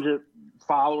 200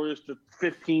 followers to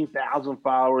 15,000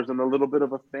 followers and a little bit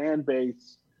of a fan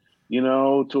base,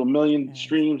 to 1 million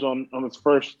streams on its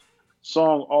first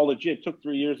song. All legit. It took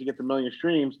 3 years to get to 1 million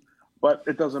streams, but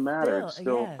it doesn't matter. It's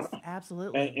still, yes,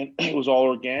 absolutely. and it was all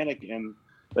organic and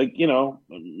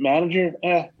manager.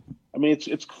 I mean,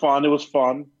 it's fun. It was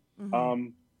fun.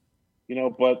 Mhm.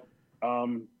 But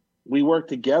we worked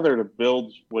together to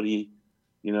build what he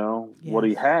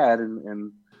had,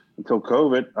 and until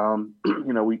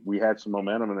COVID, we had some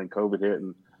momentum, and then COVID hit,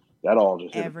 and that all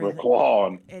just hit a brick wall,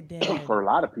 and It did. for a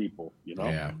lot of people,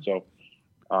 Yeah. So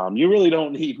you really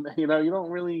don't need, you don't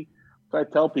really. I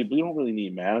tell people you don't really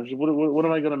need managers. What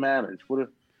am I going to manage? What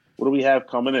do we have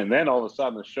coming in? Then all of a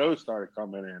sudden the shows started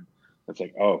coming in. It's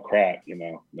like, oh crap,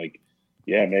 maybe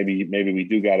we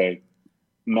do got to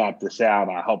map this out.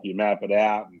 I'll help you map it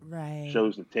out. And Right.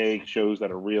 shows to take, shows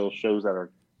that are real, shows that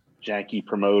are janky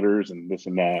promoters, and this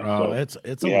and that. oh, So,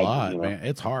 it's a lot, man.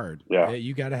 It's hard. Yeah.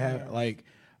 You got to have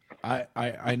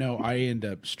I know I end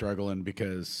up struggling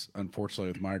because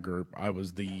unfortunately with my group, I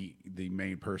was the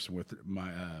main person with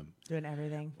my Doing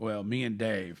everything. well, me and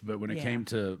Dave, but when it Yeah. came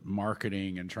to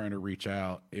marketing and trying to reach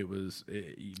out,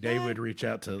 Dave would reach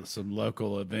out to some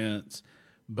local events,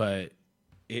 but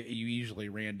you usually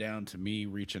ran down to me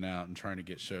reaching out and trying to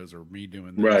get shows or me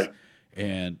doing this. Right.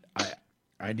 And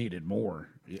I needed more,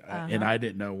 and I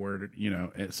didn't know where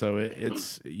to, and so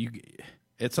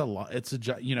it's a lot. It's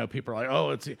people are like,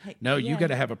 oh, you got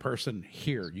to have a person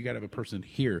here. You got to have a person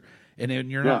here. And then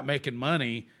you're not making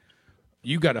money.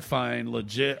 You got to find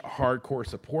legit hardcore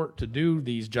support to do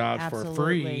these jobs for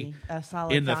free. A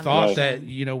solid In the thought that,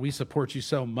 foundation. we support you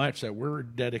so much that we're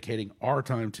dedicating our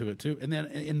time to it too. And then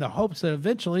in the hopes that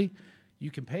eventually you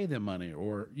can pay them money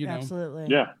or, Absolutely.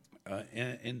 yeah.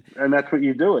 And And that's what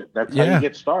you do it. That's how Yeah. you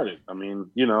get started. I mean,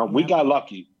 we got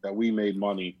lucky that we made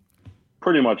money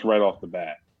pretty much right off the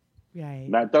bat. Right.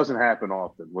 And that doesn't happen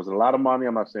often. Was it a lot of money?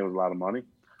 I'm not saying it was a lot of money,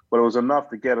 but it was enough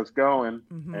to get us going.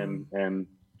 And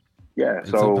yeah,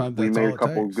 so sometimes we that's made all a it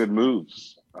couple of takes. good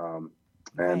moves, and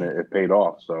Right. it paid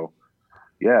off. So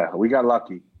yeah, we got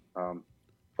lucky.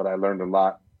 But I learned a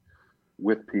lot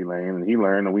with P Lane, and he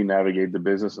learned, and we navigated the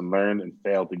business and learned and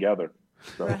failed together.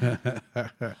 So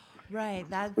Right.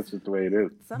 this That's. is the way it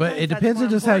is. but it depends on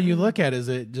just how you look at it.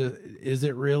 Is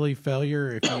it really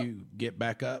failure if you get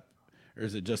back up? Or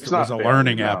is it just It's it was a not failure,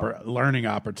 learning no. learning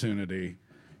opportunity?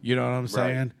 You know what I'm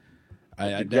saying?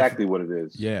 Exactly what it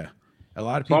is. Yeah. A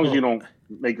lot of As people long as you don't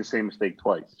make the same mistake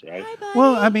twice, right? Hi, buddy.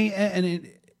 Well, I mean,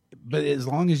 but as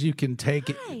long as you can take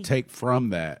Hi. from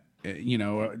that,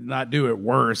 not do it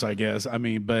worse, I guess. I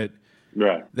mean, but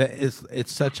Right. that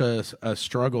it's such a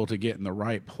struggle to get in the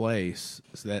right place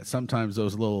that sometimes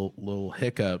those little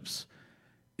hiccups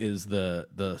is the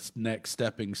next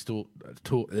stepping stool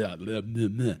tool.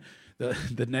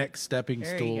 The next stepping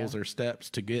There you stools go. or steps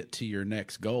to get to your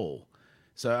next goal.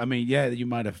 So I mean, yeah, you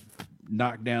might have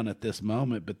knocked down at this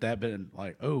moment, but that been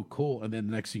like, oh, cool, and then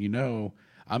the next thing you know,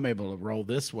 I'm able to roll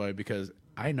this way because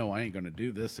I know I ain't going to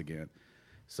do this again.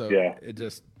 So Yeah. it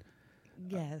just,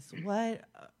 Yes.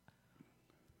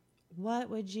 What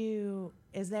would you?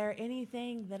 Is there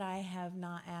anything that I have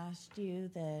not asked you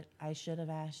that I should have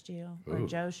asked you, or Ooh.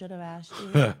 Joe should have asked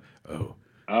you?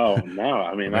 Oh no!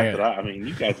 I mean, that's Man. what I mean,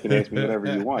 you guys can ask me whatever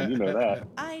you want. You know that.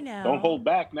 I know. Don't hold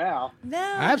back now. No,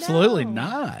 absolutely no.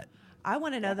 not. I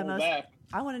want to know the Hold most. back.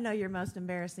 I want to know your most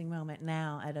embarrassing moment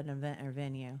now at an event or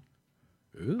venue.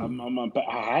 Ooh.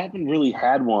 I haven't really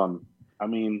had one. I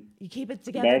mean, You keep it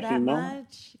together that embarrassing moment?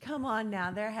 much? Come on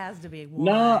now, there has to be one.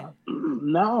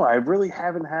 no, I really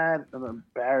haven't had an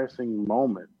embarrassing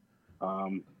moment.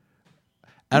 Out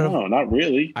No, of, not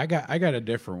really. I got a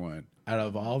different one. Out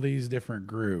of all these different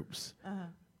groups,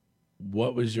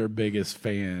 what was your biggest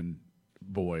fanboy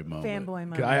moment? Fanboy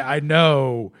 'Cause moment. I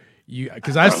know you,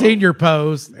 because I've seen your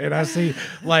post, and I see,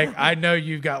 like, I know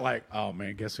you've got, like, oh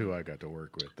man, guess who I got to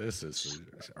work with? This is,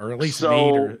 or at least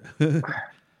So- meet. Or,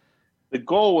 The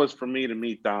goal was for me to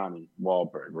meet Donnie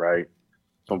Wahlberg, right?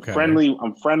 So Okay.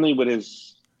 I'm friendly with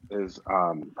his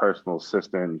personal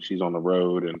assistant. She's on the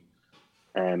road,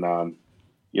 and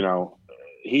you know,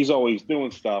 he's always doing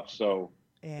stuff. So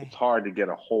Yeah. it's hard to get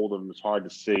a hold of him. It's hard to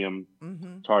see him.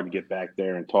 Mm-hmm. It's hard to get back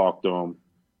there and talk to him.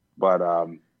 But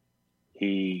I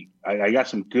got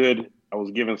some good. I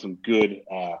was given some good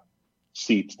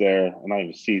seats there, not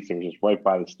even seats. They were just right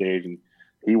by the stage, and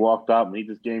he walked up and he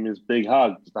just gave me this big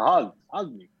hug, just a hug,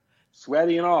 hugged me,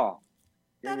 sweaty and all.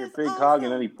 Gave That me a is big hug,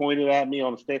 and then awesome. he pointed at me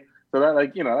on the stage. So that,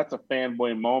 like, you know, that's a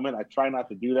fanboy moment. I try not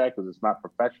to do that because it's not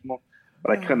professional,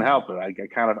 but I couldn't help it. I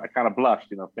kind of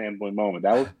blushed, you know, fanboy moment.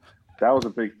 That was a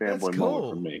big That's fanboy cool.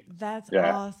 moment for me. That's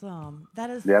Yeah. awesome. That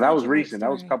is. Yeah, that such was a great recent.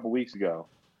 That was a story. couple weeks ago.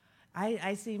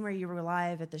 I seen where you were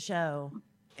live at the show.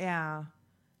 Yeah.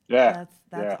 Yeah, That's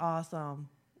yeah. awesome.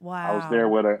 Wow. I was there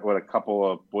with a couple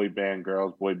of boy band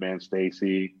girls, boy band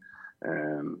Stacy,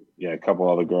 and a couple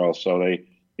other girls. So they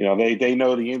know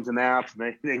the ins and outs.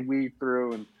 And they weave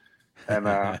through and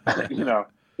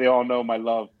they all know my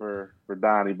love for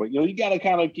Donnie. But you got to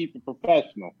kind of keep it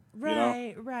professional.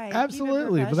 Right, right. Keep it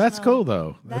Absolutely, but that's professional. cool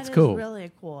though. That's That is cool.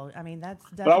 really cool. I mean, that's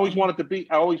definitely. But I always wanted to be.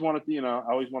 I always wanted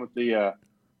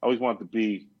to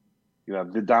be,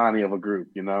 the Donnie of a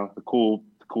group. The cool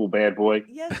bad boy.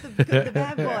 Yes, the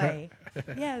bad boy.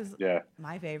 Yes. Yeah.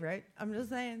 My favorite. I'm just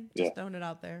saying. Yeah. Just throwing it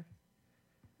out there.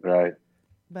 Right.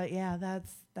 But yeah,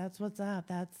 that's what's up.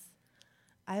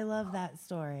 I love that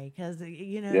story because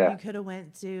you Yeah. could have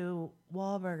went to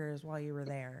Wahlburgers while you were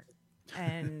there,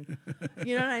 and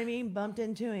you know what I mean. Bumped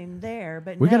into him there,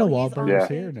 but We no, got a he's on Wahlburgers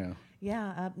stage. here now. Yeah,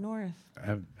 up north. I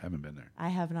haven't been there. I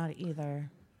have not either.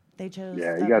 They chose.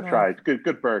 Yeah, you up gotta north. try it.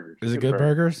 Good burgers. Is it good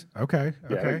burgers? Okay. Yeah,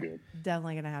 they're Okay. good.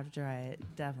 Definitely gonna have to try it.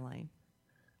 Definitely.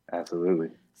 Absolutely.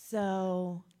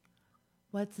 So,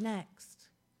 what's next?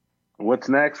 What's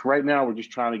next? Right now, we're just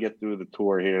trying to get through the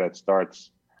tour here that starts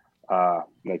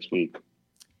next week.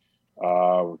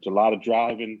 It's a lot of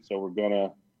driving, so we're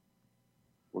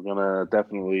gonna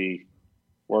definitely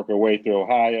work our way through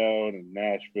Ohio and then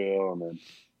Nashville, and then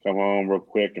come home real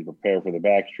quick and prepare for the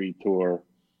Backstreet tour.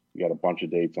 We got a bunch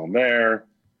of dates on there.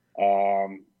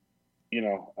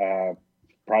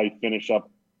 Probably finish up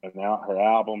her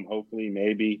album, hopefully,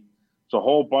 maybe. It's a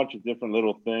whole bunch of different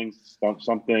little things.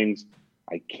 Some things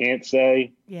I can't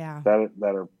say Yeah. that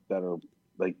are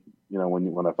like,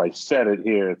 when if I said it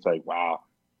here, it's like, wow.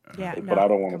 Yeah. But I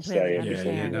don't want to completely say it.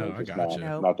 understand. Yeah, no, It's I just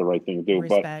gotcha. not the right thing to do.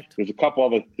 Respect. But there's a couple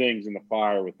other things in the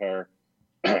fire with her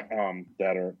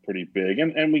that are pretty big.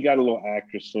 And we got a little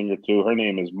actress singer too. Her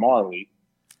name is Marley.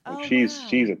 And Oh, she's wow.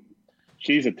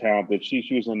 she's a talented. She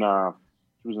was in the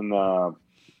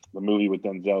movie with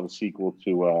Denzel, the sequel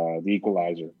to The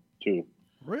Equalizer too.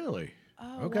 Really?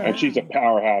 Oh, Okay. wow. And she's a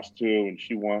powerhouse too. And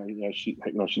she won. She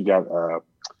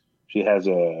has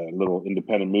a little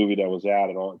independent movie that was out.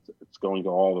 It's going to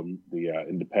all the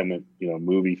independent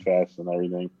movie fests and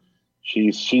everything.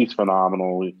 She's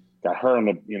phenomenal. We got her in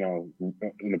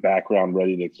the background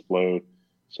ready to explode.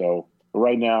 So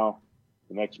right now,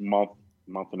 the next month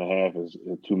and a half is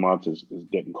 2 months is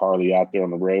getting Carly out there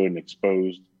on the road and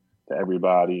exposed to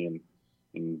everybody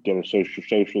and get her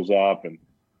socials up and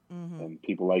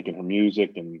people liking her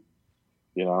music and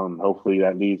hopefully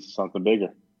that leads to something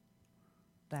bigger.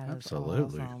 That is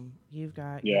Absolutely. awesome. You've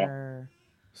got Yeah. your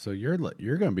So you're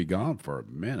going to be gone for a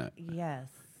minute. yes.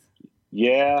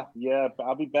 Yeah,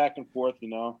 I'll be back and forth,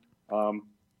 I'll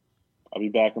be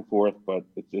back and forth, but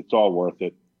it's all worth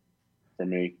it for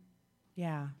me.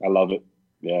 Yeah. I love it.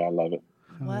 Yeah, I love it.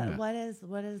 yeah. What is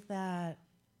that?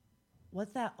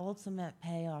 What's that ultimate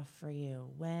payoff for you?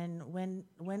 When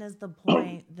is the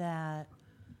point that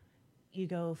you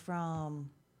go from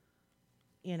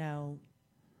you know,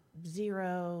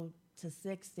 0 to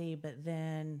 60, but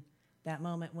then that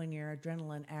moment when your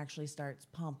adrenaline actually starts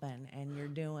pumping and you're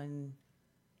doing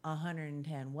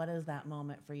 110. What is that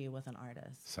moment for you with an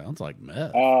artist? Sounds like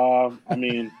meth. I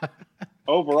mean,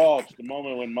 overall, it's the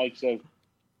moment when Mike says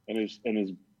in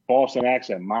his Boston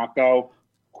accent, "Marco,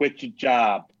 quit your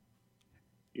job."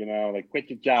 You know, like, quit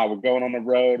your job. We're going on the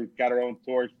road. We've got our own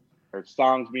tours. Her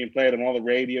songs being played on all the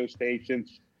radio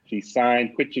stations. She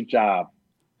signed, "Quit your job."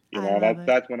 You know,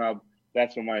 that's when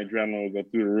my adrenaline will go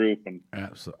through the roof. And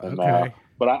absolutely. Okay.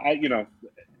 But I you know,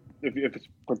 if it's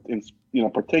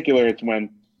in, particular, it's when,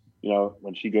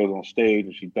 when she goes on stage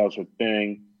and she does her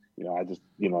thing. I just,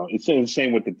 it's the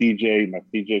same with the DJ, my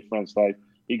DJ friend's like,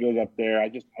 he goes up there. My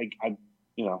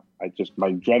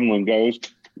adrenaline goes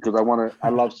because I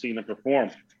love seeing him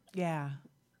perform. Yeah.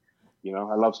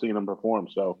 I love seeing him perform.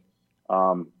 So,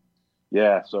 so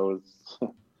it's,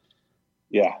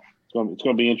 it's going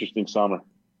to be interesting summer.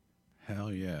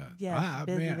 Hell yeah. Yeah.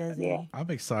 Busy. Yeah.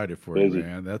 I'm excited for you,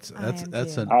 man. That's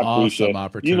an I awesome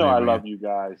opportunity. I love you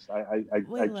guys. I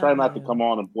try not to come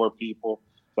on and bore people.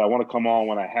 So I want to come on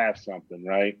when I have something,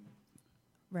 right?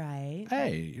 Right.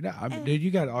 Hey, dude,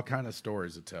 you got all kind of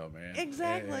stories to tell, man.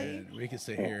 Exactly. And we can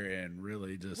sit here and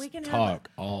really just can talk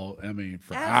for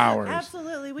hours.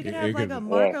 Absolutely. We can have like a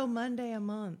Marco Monday a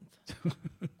month.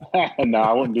 No,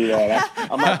 I wouldn't do that.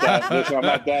 I'm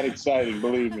not that exciting,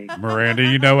 believe me. Miranda,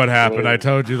 you know what happened. I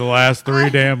told you the last 3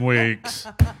 damn weeks.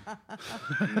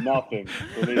 Nothing.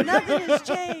 Nothing has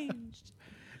changed.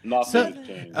 Nothing has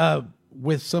changed.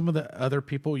 With some of the other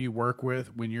people you work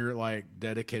with, when you're like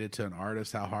dedicated to an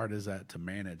artist, how hard is that to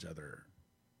manage other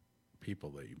people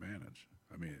that you manage?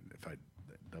 I mean, if I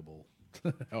double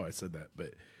how I said that,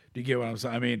 but do you get what I'm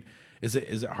saying? I mean, is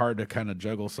it hard to kind of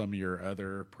juggle some of your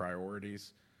other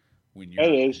priorities when you?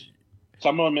 It is.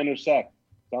 Some of them intersect.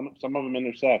 Some of them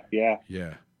intersect. Yeah.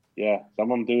 Yeah. Yeah.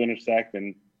 Some of them do intersect,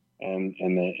 and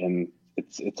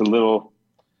it's a little,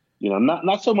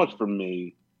 not so much for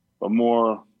me, but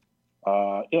more.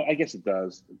 I guess it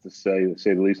does, to say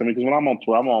the least. I mean, because when I'm on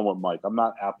tour, I'm on with Mike. I'm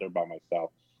not out there by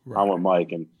myself. Right. I'm with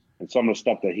Mike, and some of the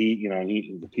stuff that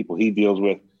the people he deals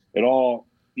with, it all,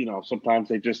 sometimes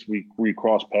we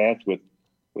cross paths with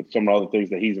some of the other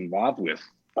things that he's involved with,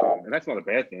 and that's not a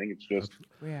bad thing. It's just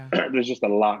there's just a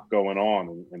lot going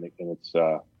on, and it's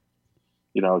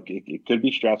it could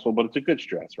be stressful, but it's a good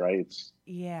stress, right?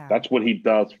 That's what he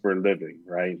does for a living,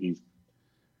 right? He's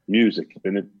music.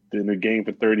 Been in the game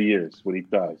for 30 years. What he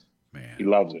does, man, he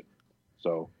loves it.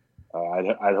 So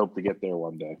I'd hope to get there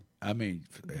one day. I mean,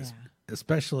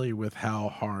 especially with how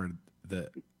hard the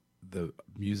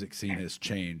music scene has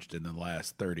changed in the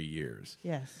last 30 years.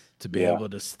 Yes, to be able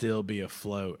to still be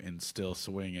afloat and still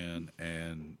swinging,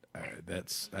 and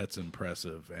that's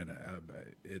impressive, and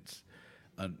it's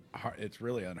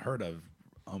really unheard of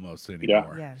almost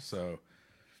anymore. Yeah. Yes. So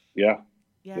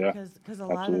Yeah, because a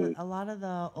lot of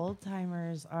the old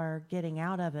timers are getting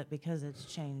out of it because it's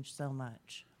changed so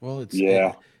much. Well,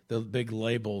 the big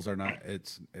labels are not.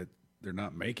 They're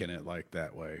not making it like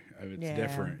that way. I mean, it's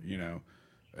different,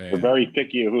 They're very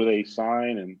picky of who they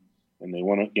sign, and they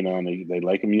want to, and they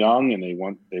like them young, and they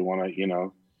want to,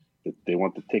 they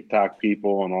want the TikTok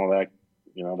people and all that,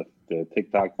 the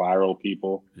TikTok viral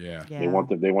people. Yeah. They want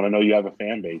to know you have a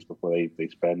fan base before they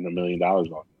spend $1 million on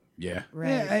you. Yeah. Right.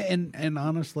 Yeah, and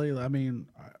honestly, I mean,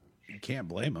 you can't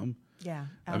blame them. Yeah.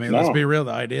 Absolutely. I mean, let's be real.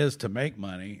 The idea is to make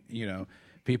money.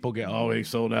 People get, he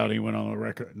sold out. He went on the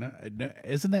record. No,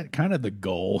 isn't that kind of the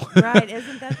goal? Right.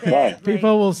 Isn't that the Right.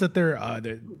 People will sit there.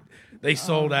 They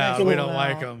sold out. We don't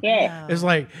like them. Yeah. It's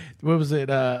like, what was it?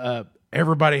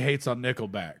 Everybody hates on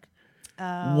Nickelback.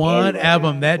 One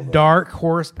album, that Dark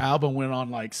Horse album, went on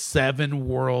like 7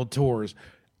 world tours.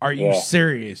 Are you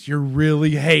serious? You're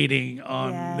really hating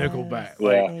on Nickelback?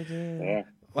 They do. Yeah.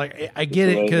 Like, I get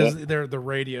it because they're the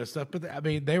radio stuff, but I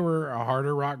mean, they were a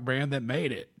harder rock band that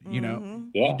made it. You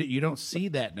don't see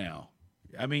that now.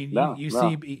 I mean, you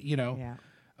see, you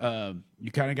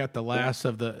kind of got the last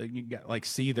of you got like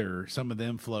Seether, some of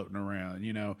them floating around,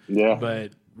 Yeah.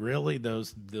 But really,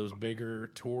 those bigger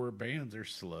tour bands are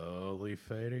slowly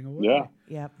fading away. Yeah.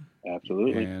 Yep.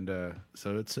 Absolutely. And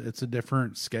so it's a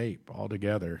different scape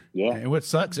altogether. Yeah. And what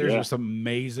sucks, there's some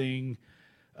amazing,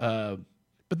 but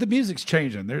the music's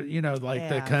changing. There,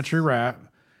 the country rap,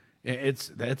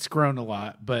 that's grown a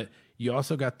lot. But you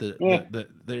also got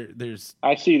there's.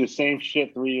 I see the same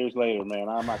shit 3 years later, man.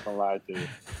 I'm not gonna lie to you.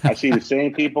 I see the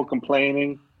same people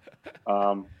complaining.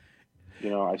 I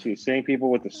see the same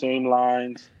people with the same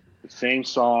lines, the same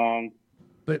song.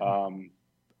 But the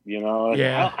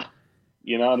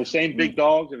same big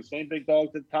dogs and the same big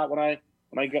dogs at the top.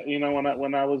 when I got,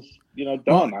 when I was,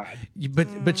 done.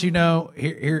 But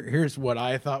here's what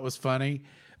I thought was funny.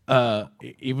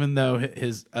 Even though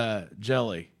his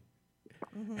Jelly,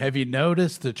 have you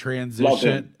noticed the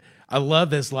transition? I love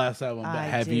this last album, but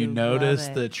have you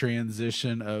noticed the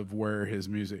transition of where his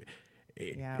music?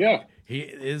 Yeah.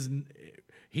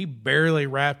 He barely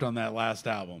rapped on that last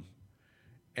album.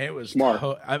 It was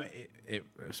smart. It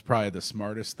was probably the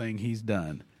smartest thing he's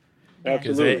done.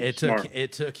 Absolutely,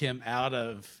 it took him out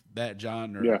of that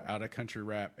genre, out of country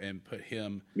rap, and put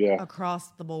him across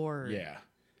the board. Yeah.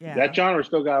 That genre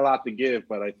still got a lot to give,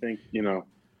 but I think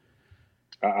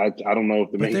I don't know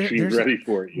if the mainstream's ready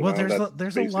for it.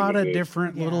 There's a lot of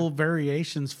different little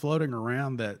variations floating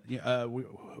around that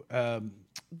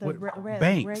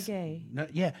Banks. Reggae. No,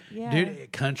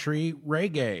 dude, country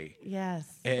reggae. Yes.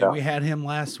 And we had him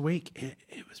last week.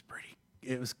 It was pretty good.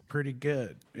 It was pretty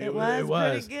good. It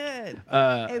was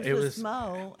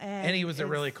Smo, and he was a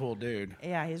really cool dude.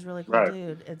 Yeah, he's a really cool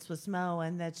dude. It's with Smo,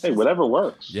 and that's just whatever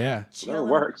works. Yeah, whatever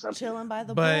works. Chilling by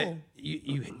the but pool.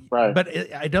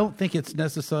 But I don't think it's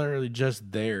necessarily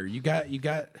just there. You got.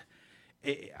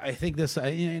 I think this,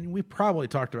 and we probably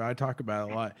talked about. I talk about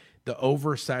it a lot. The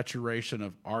oversaturation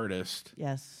of artists.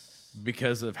 Yes.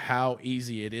 Because of how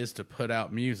easy it is to put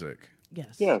out music.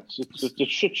 Yes. Yeah, it's a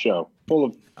shit show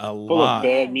full of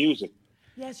bad music.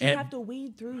 Yes, you have to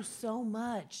weed through so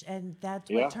much, and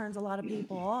that's what turns a lot of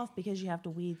people off, because you have to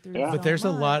weed through. But there's a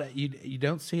lot. You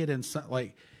don't see it in some,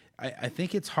 like I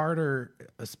think it's harder,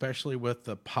 especially with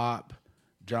the pop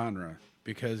genre,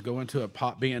 because going to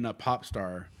being a pop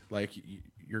star like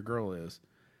your girl is,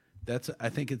 I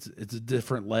think it's a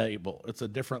different label. It's a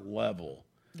different level.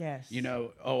 Yes. I'm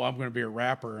going to be a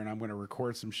rapper and I'm going to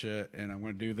record some shit and I'm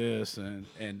going to do this and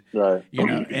right.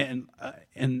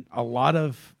 And a lot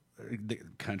of the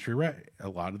country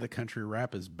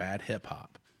rap is bad hip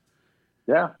hop.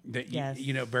 Yeah. There's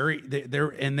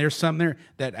some there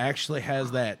that actually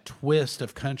has that twist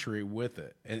of country with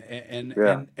it. And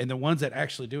the ones that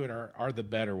actually do it are the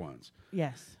better ones.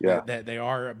 Yes. Yeah. That they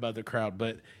are above the crowd,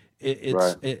 but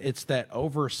it's that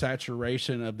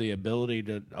oversaturation of the ability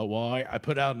to. I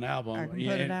put out an album. I can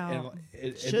put it out.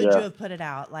 Should you have put it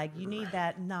out? Like, you need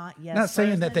that. Not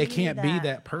saying that they can't be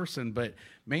that person, but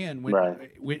man,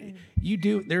 when you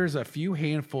do, there's a few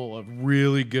handful of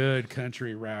really good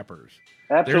country rappers.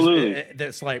 Absolutely.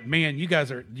 That's like, man, you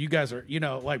guys are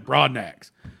like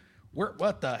Broadnax.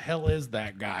 What the hell is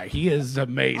that guy? He is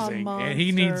amazing, and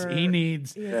he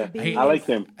needs. I like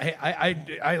him.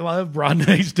 I love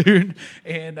Broadnax, dude,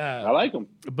 and I like him.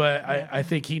 But I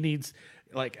think he needs,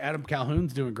 like, Adam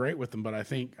Calhoun's doing great with him, but I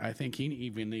think he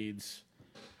even needs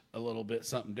a little bit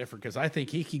something different, because I think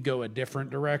he could go a different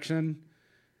direction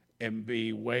and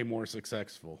be way more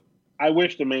successful. I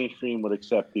wish the mainstream would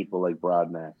accept people like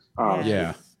Broadnax.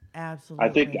 Yeah.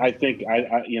 Absolutely. I think,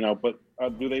 but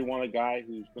do they want a guy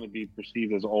who's going to be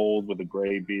perceived as old with a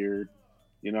gray beard?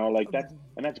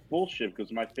 That's bullshit,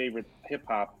 because my favorite hip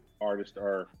hop artists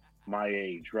are my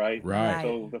age, right? Right.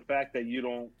 So the fact that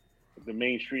the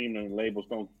mainstream and labels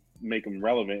don't make him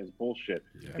relevant is bullshit.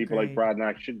 Yeah. People like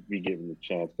Broadnax should be given the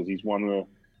chance, because he's one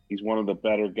of the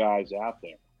better guys out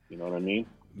there. You know what I mean?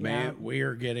 Man, we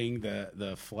are getting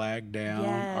the flag down.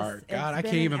 Yes, I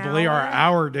can't even believe our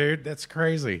hour, dude. That's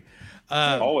crazy.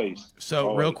 Always.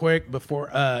 So real quick before,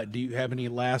 do you have any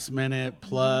last minute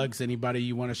plugs? Anybody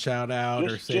you want to shout out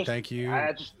or say thank you?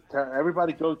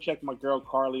 Everybody go check my girl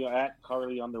Carly at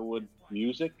Carly Underwood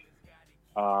Music.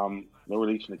 No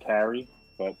relation to Carrie,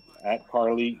 but at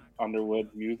Carly Underwood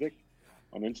Music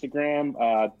on Instagram.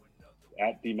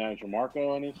 At the Manager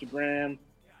Marco on Instagram.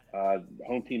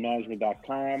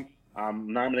 HomeTeamManagement.com.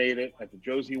 I'm nominated at the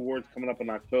Josie Awards coming up in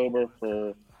October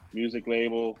for music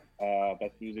label,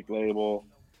 best music label.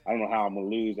 I don't know how I'm gonna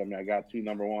lose. I mean, I got 2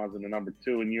 number 1s and a number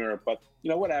 2 in Europe, but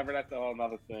whatever. That's a whole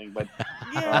other thing. But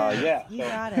you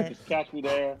got it. Just catch me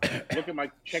there.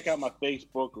 Check out my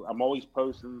Facebook. I'm always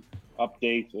posting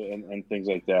updates and things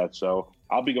like that. So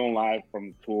I'll be going live from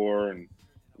the tour and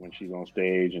when she's on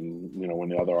stage, and when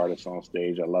the other artists are on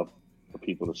stage. I love for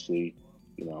people to see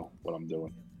what I'm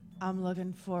doing. I'm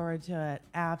looking forward to it.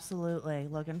 Absolutely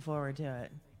looking forward to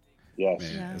it. Yes.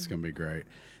 Man, it's going to be great.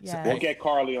 Yes. So we'll get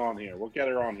Carly on here. We'll get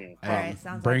her on here. All right,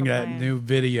 sounds bring like a that plan. new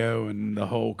video and the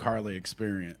whole Carly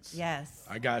experience. Yes.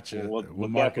 I got you. We'll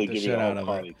market the give shit you out of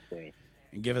Carly it. experience.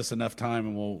 And give us enough time,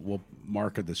 and we'll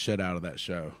market the shit out of that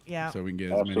show. Yeah. So we can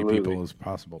get as many people as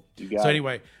possible. So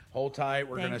anyway, hold tight.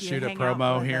 We're going to shoot a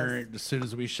promo here as soon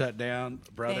as we shut down.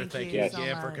 Brother, thank you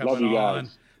again for coming Love you guys. on.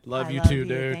 Love you too,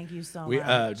 dude. Thank you so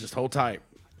much. Just hold tight.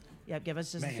 Yep, give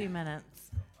us just a few minutes.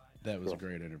 That was a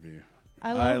great interview.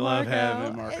 I love Marco.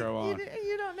 having Marco And on.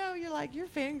 You don't know. You're like, you're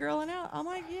fangirling out. I'm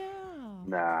like, yeah.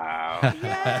 No.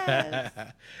 Yes.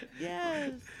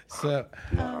 Yes.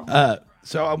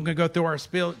 So I'm gonna go through our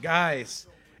spiel, guys.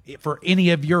 For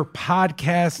any of your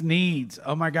podcast needs,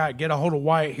 oh my God, get a hold of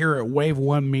Wyatt here at Wave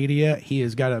One Media. He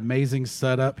has got an amazing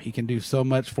setup. He can do so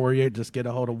much for you. Just get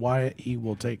a hold of Wyatt. He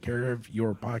will take care of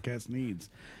your podcast needs.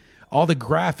 All the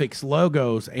graphics,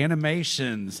 logos,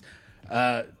 animations,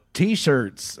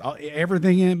 T-shirts,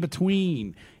 everything in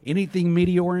between, anything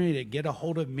media oriented. Get a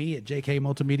hold of me at JK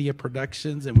Multimedia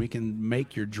Productions, and we can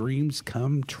make your dreams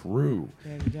come true.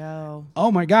 There you go. Oh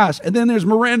my gosh! And then there's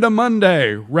Miranda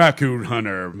Monday, raccoon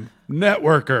hunter,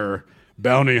 networker,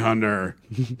 bounty hunter,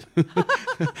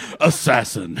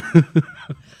 assassin.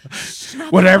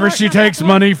 Whatever she takes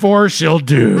money for, she'll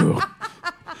do.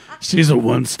 She's a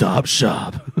one-stop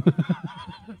shop.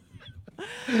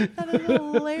 That is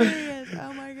hilarious.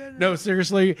 Oh my goodness. No,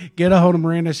 seriously, get a hold of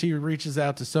Miranda. She reaches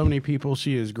out to so many people.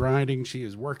 She is grinding. She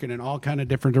is working in all kind of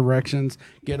different directions.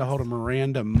 Get a hold of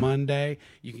Miranda Monday.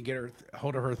 You can get her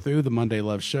hold of her through the Monday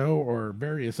Love Show or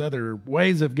various other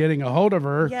ways of getting a hold of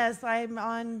her. Yes, I'm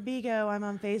on Bigo. I'm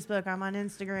on Facebook. I'm on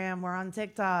Instagram. We're on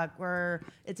TikTok.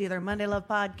 It's either Monday Love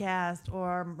Podcast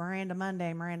or Miranda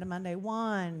Monday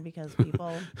 1, because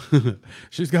people.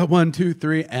 She's got 1, 2,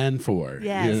 3, and 4.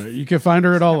 Yes. You can find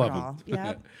her at all of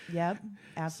them. Yep,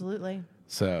 absolutely.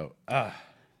 So,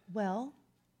 Well,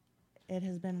 it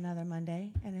has been another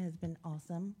Monday, and it has been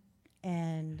awesome.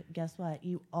 And guess what?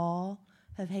 You all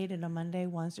have hated a Monday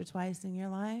once or twice in your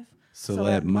life. so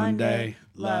let Monday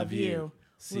love you.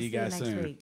 See you guys next soon. week.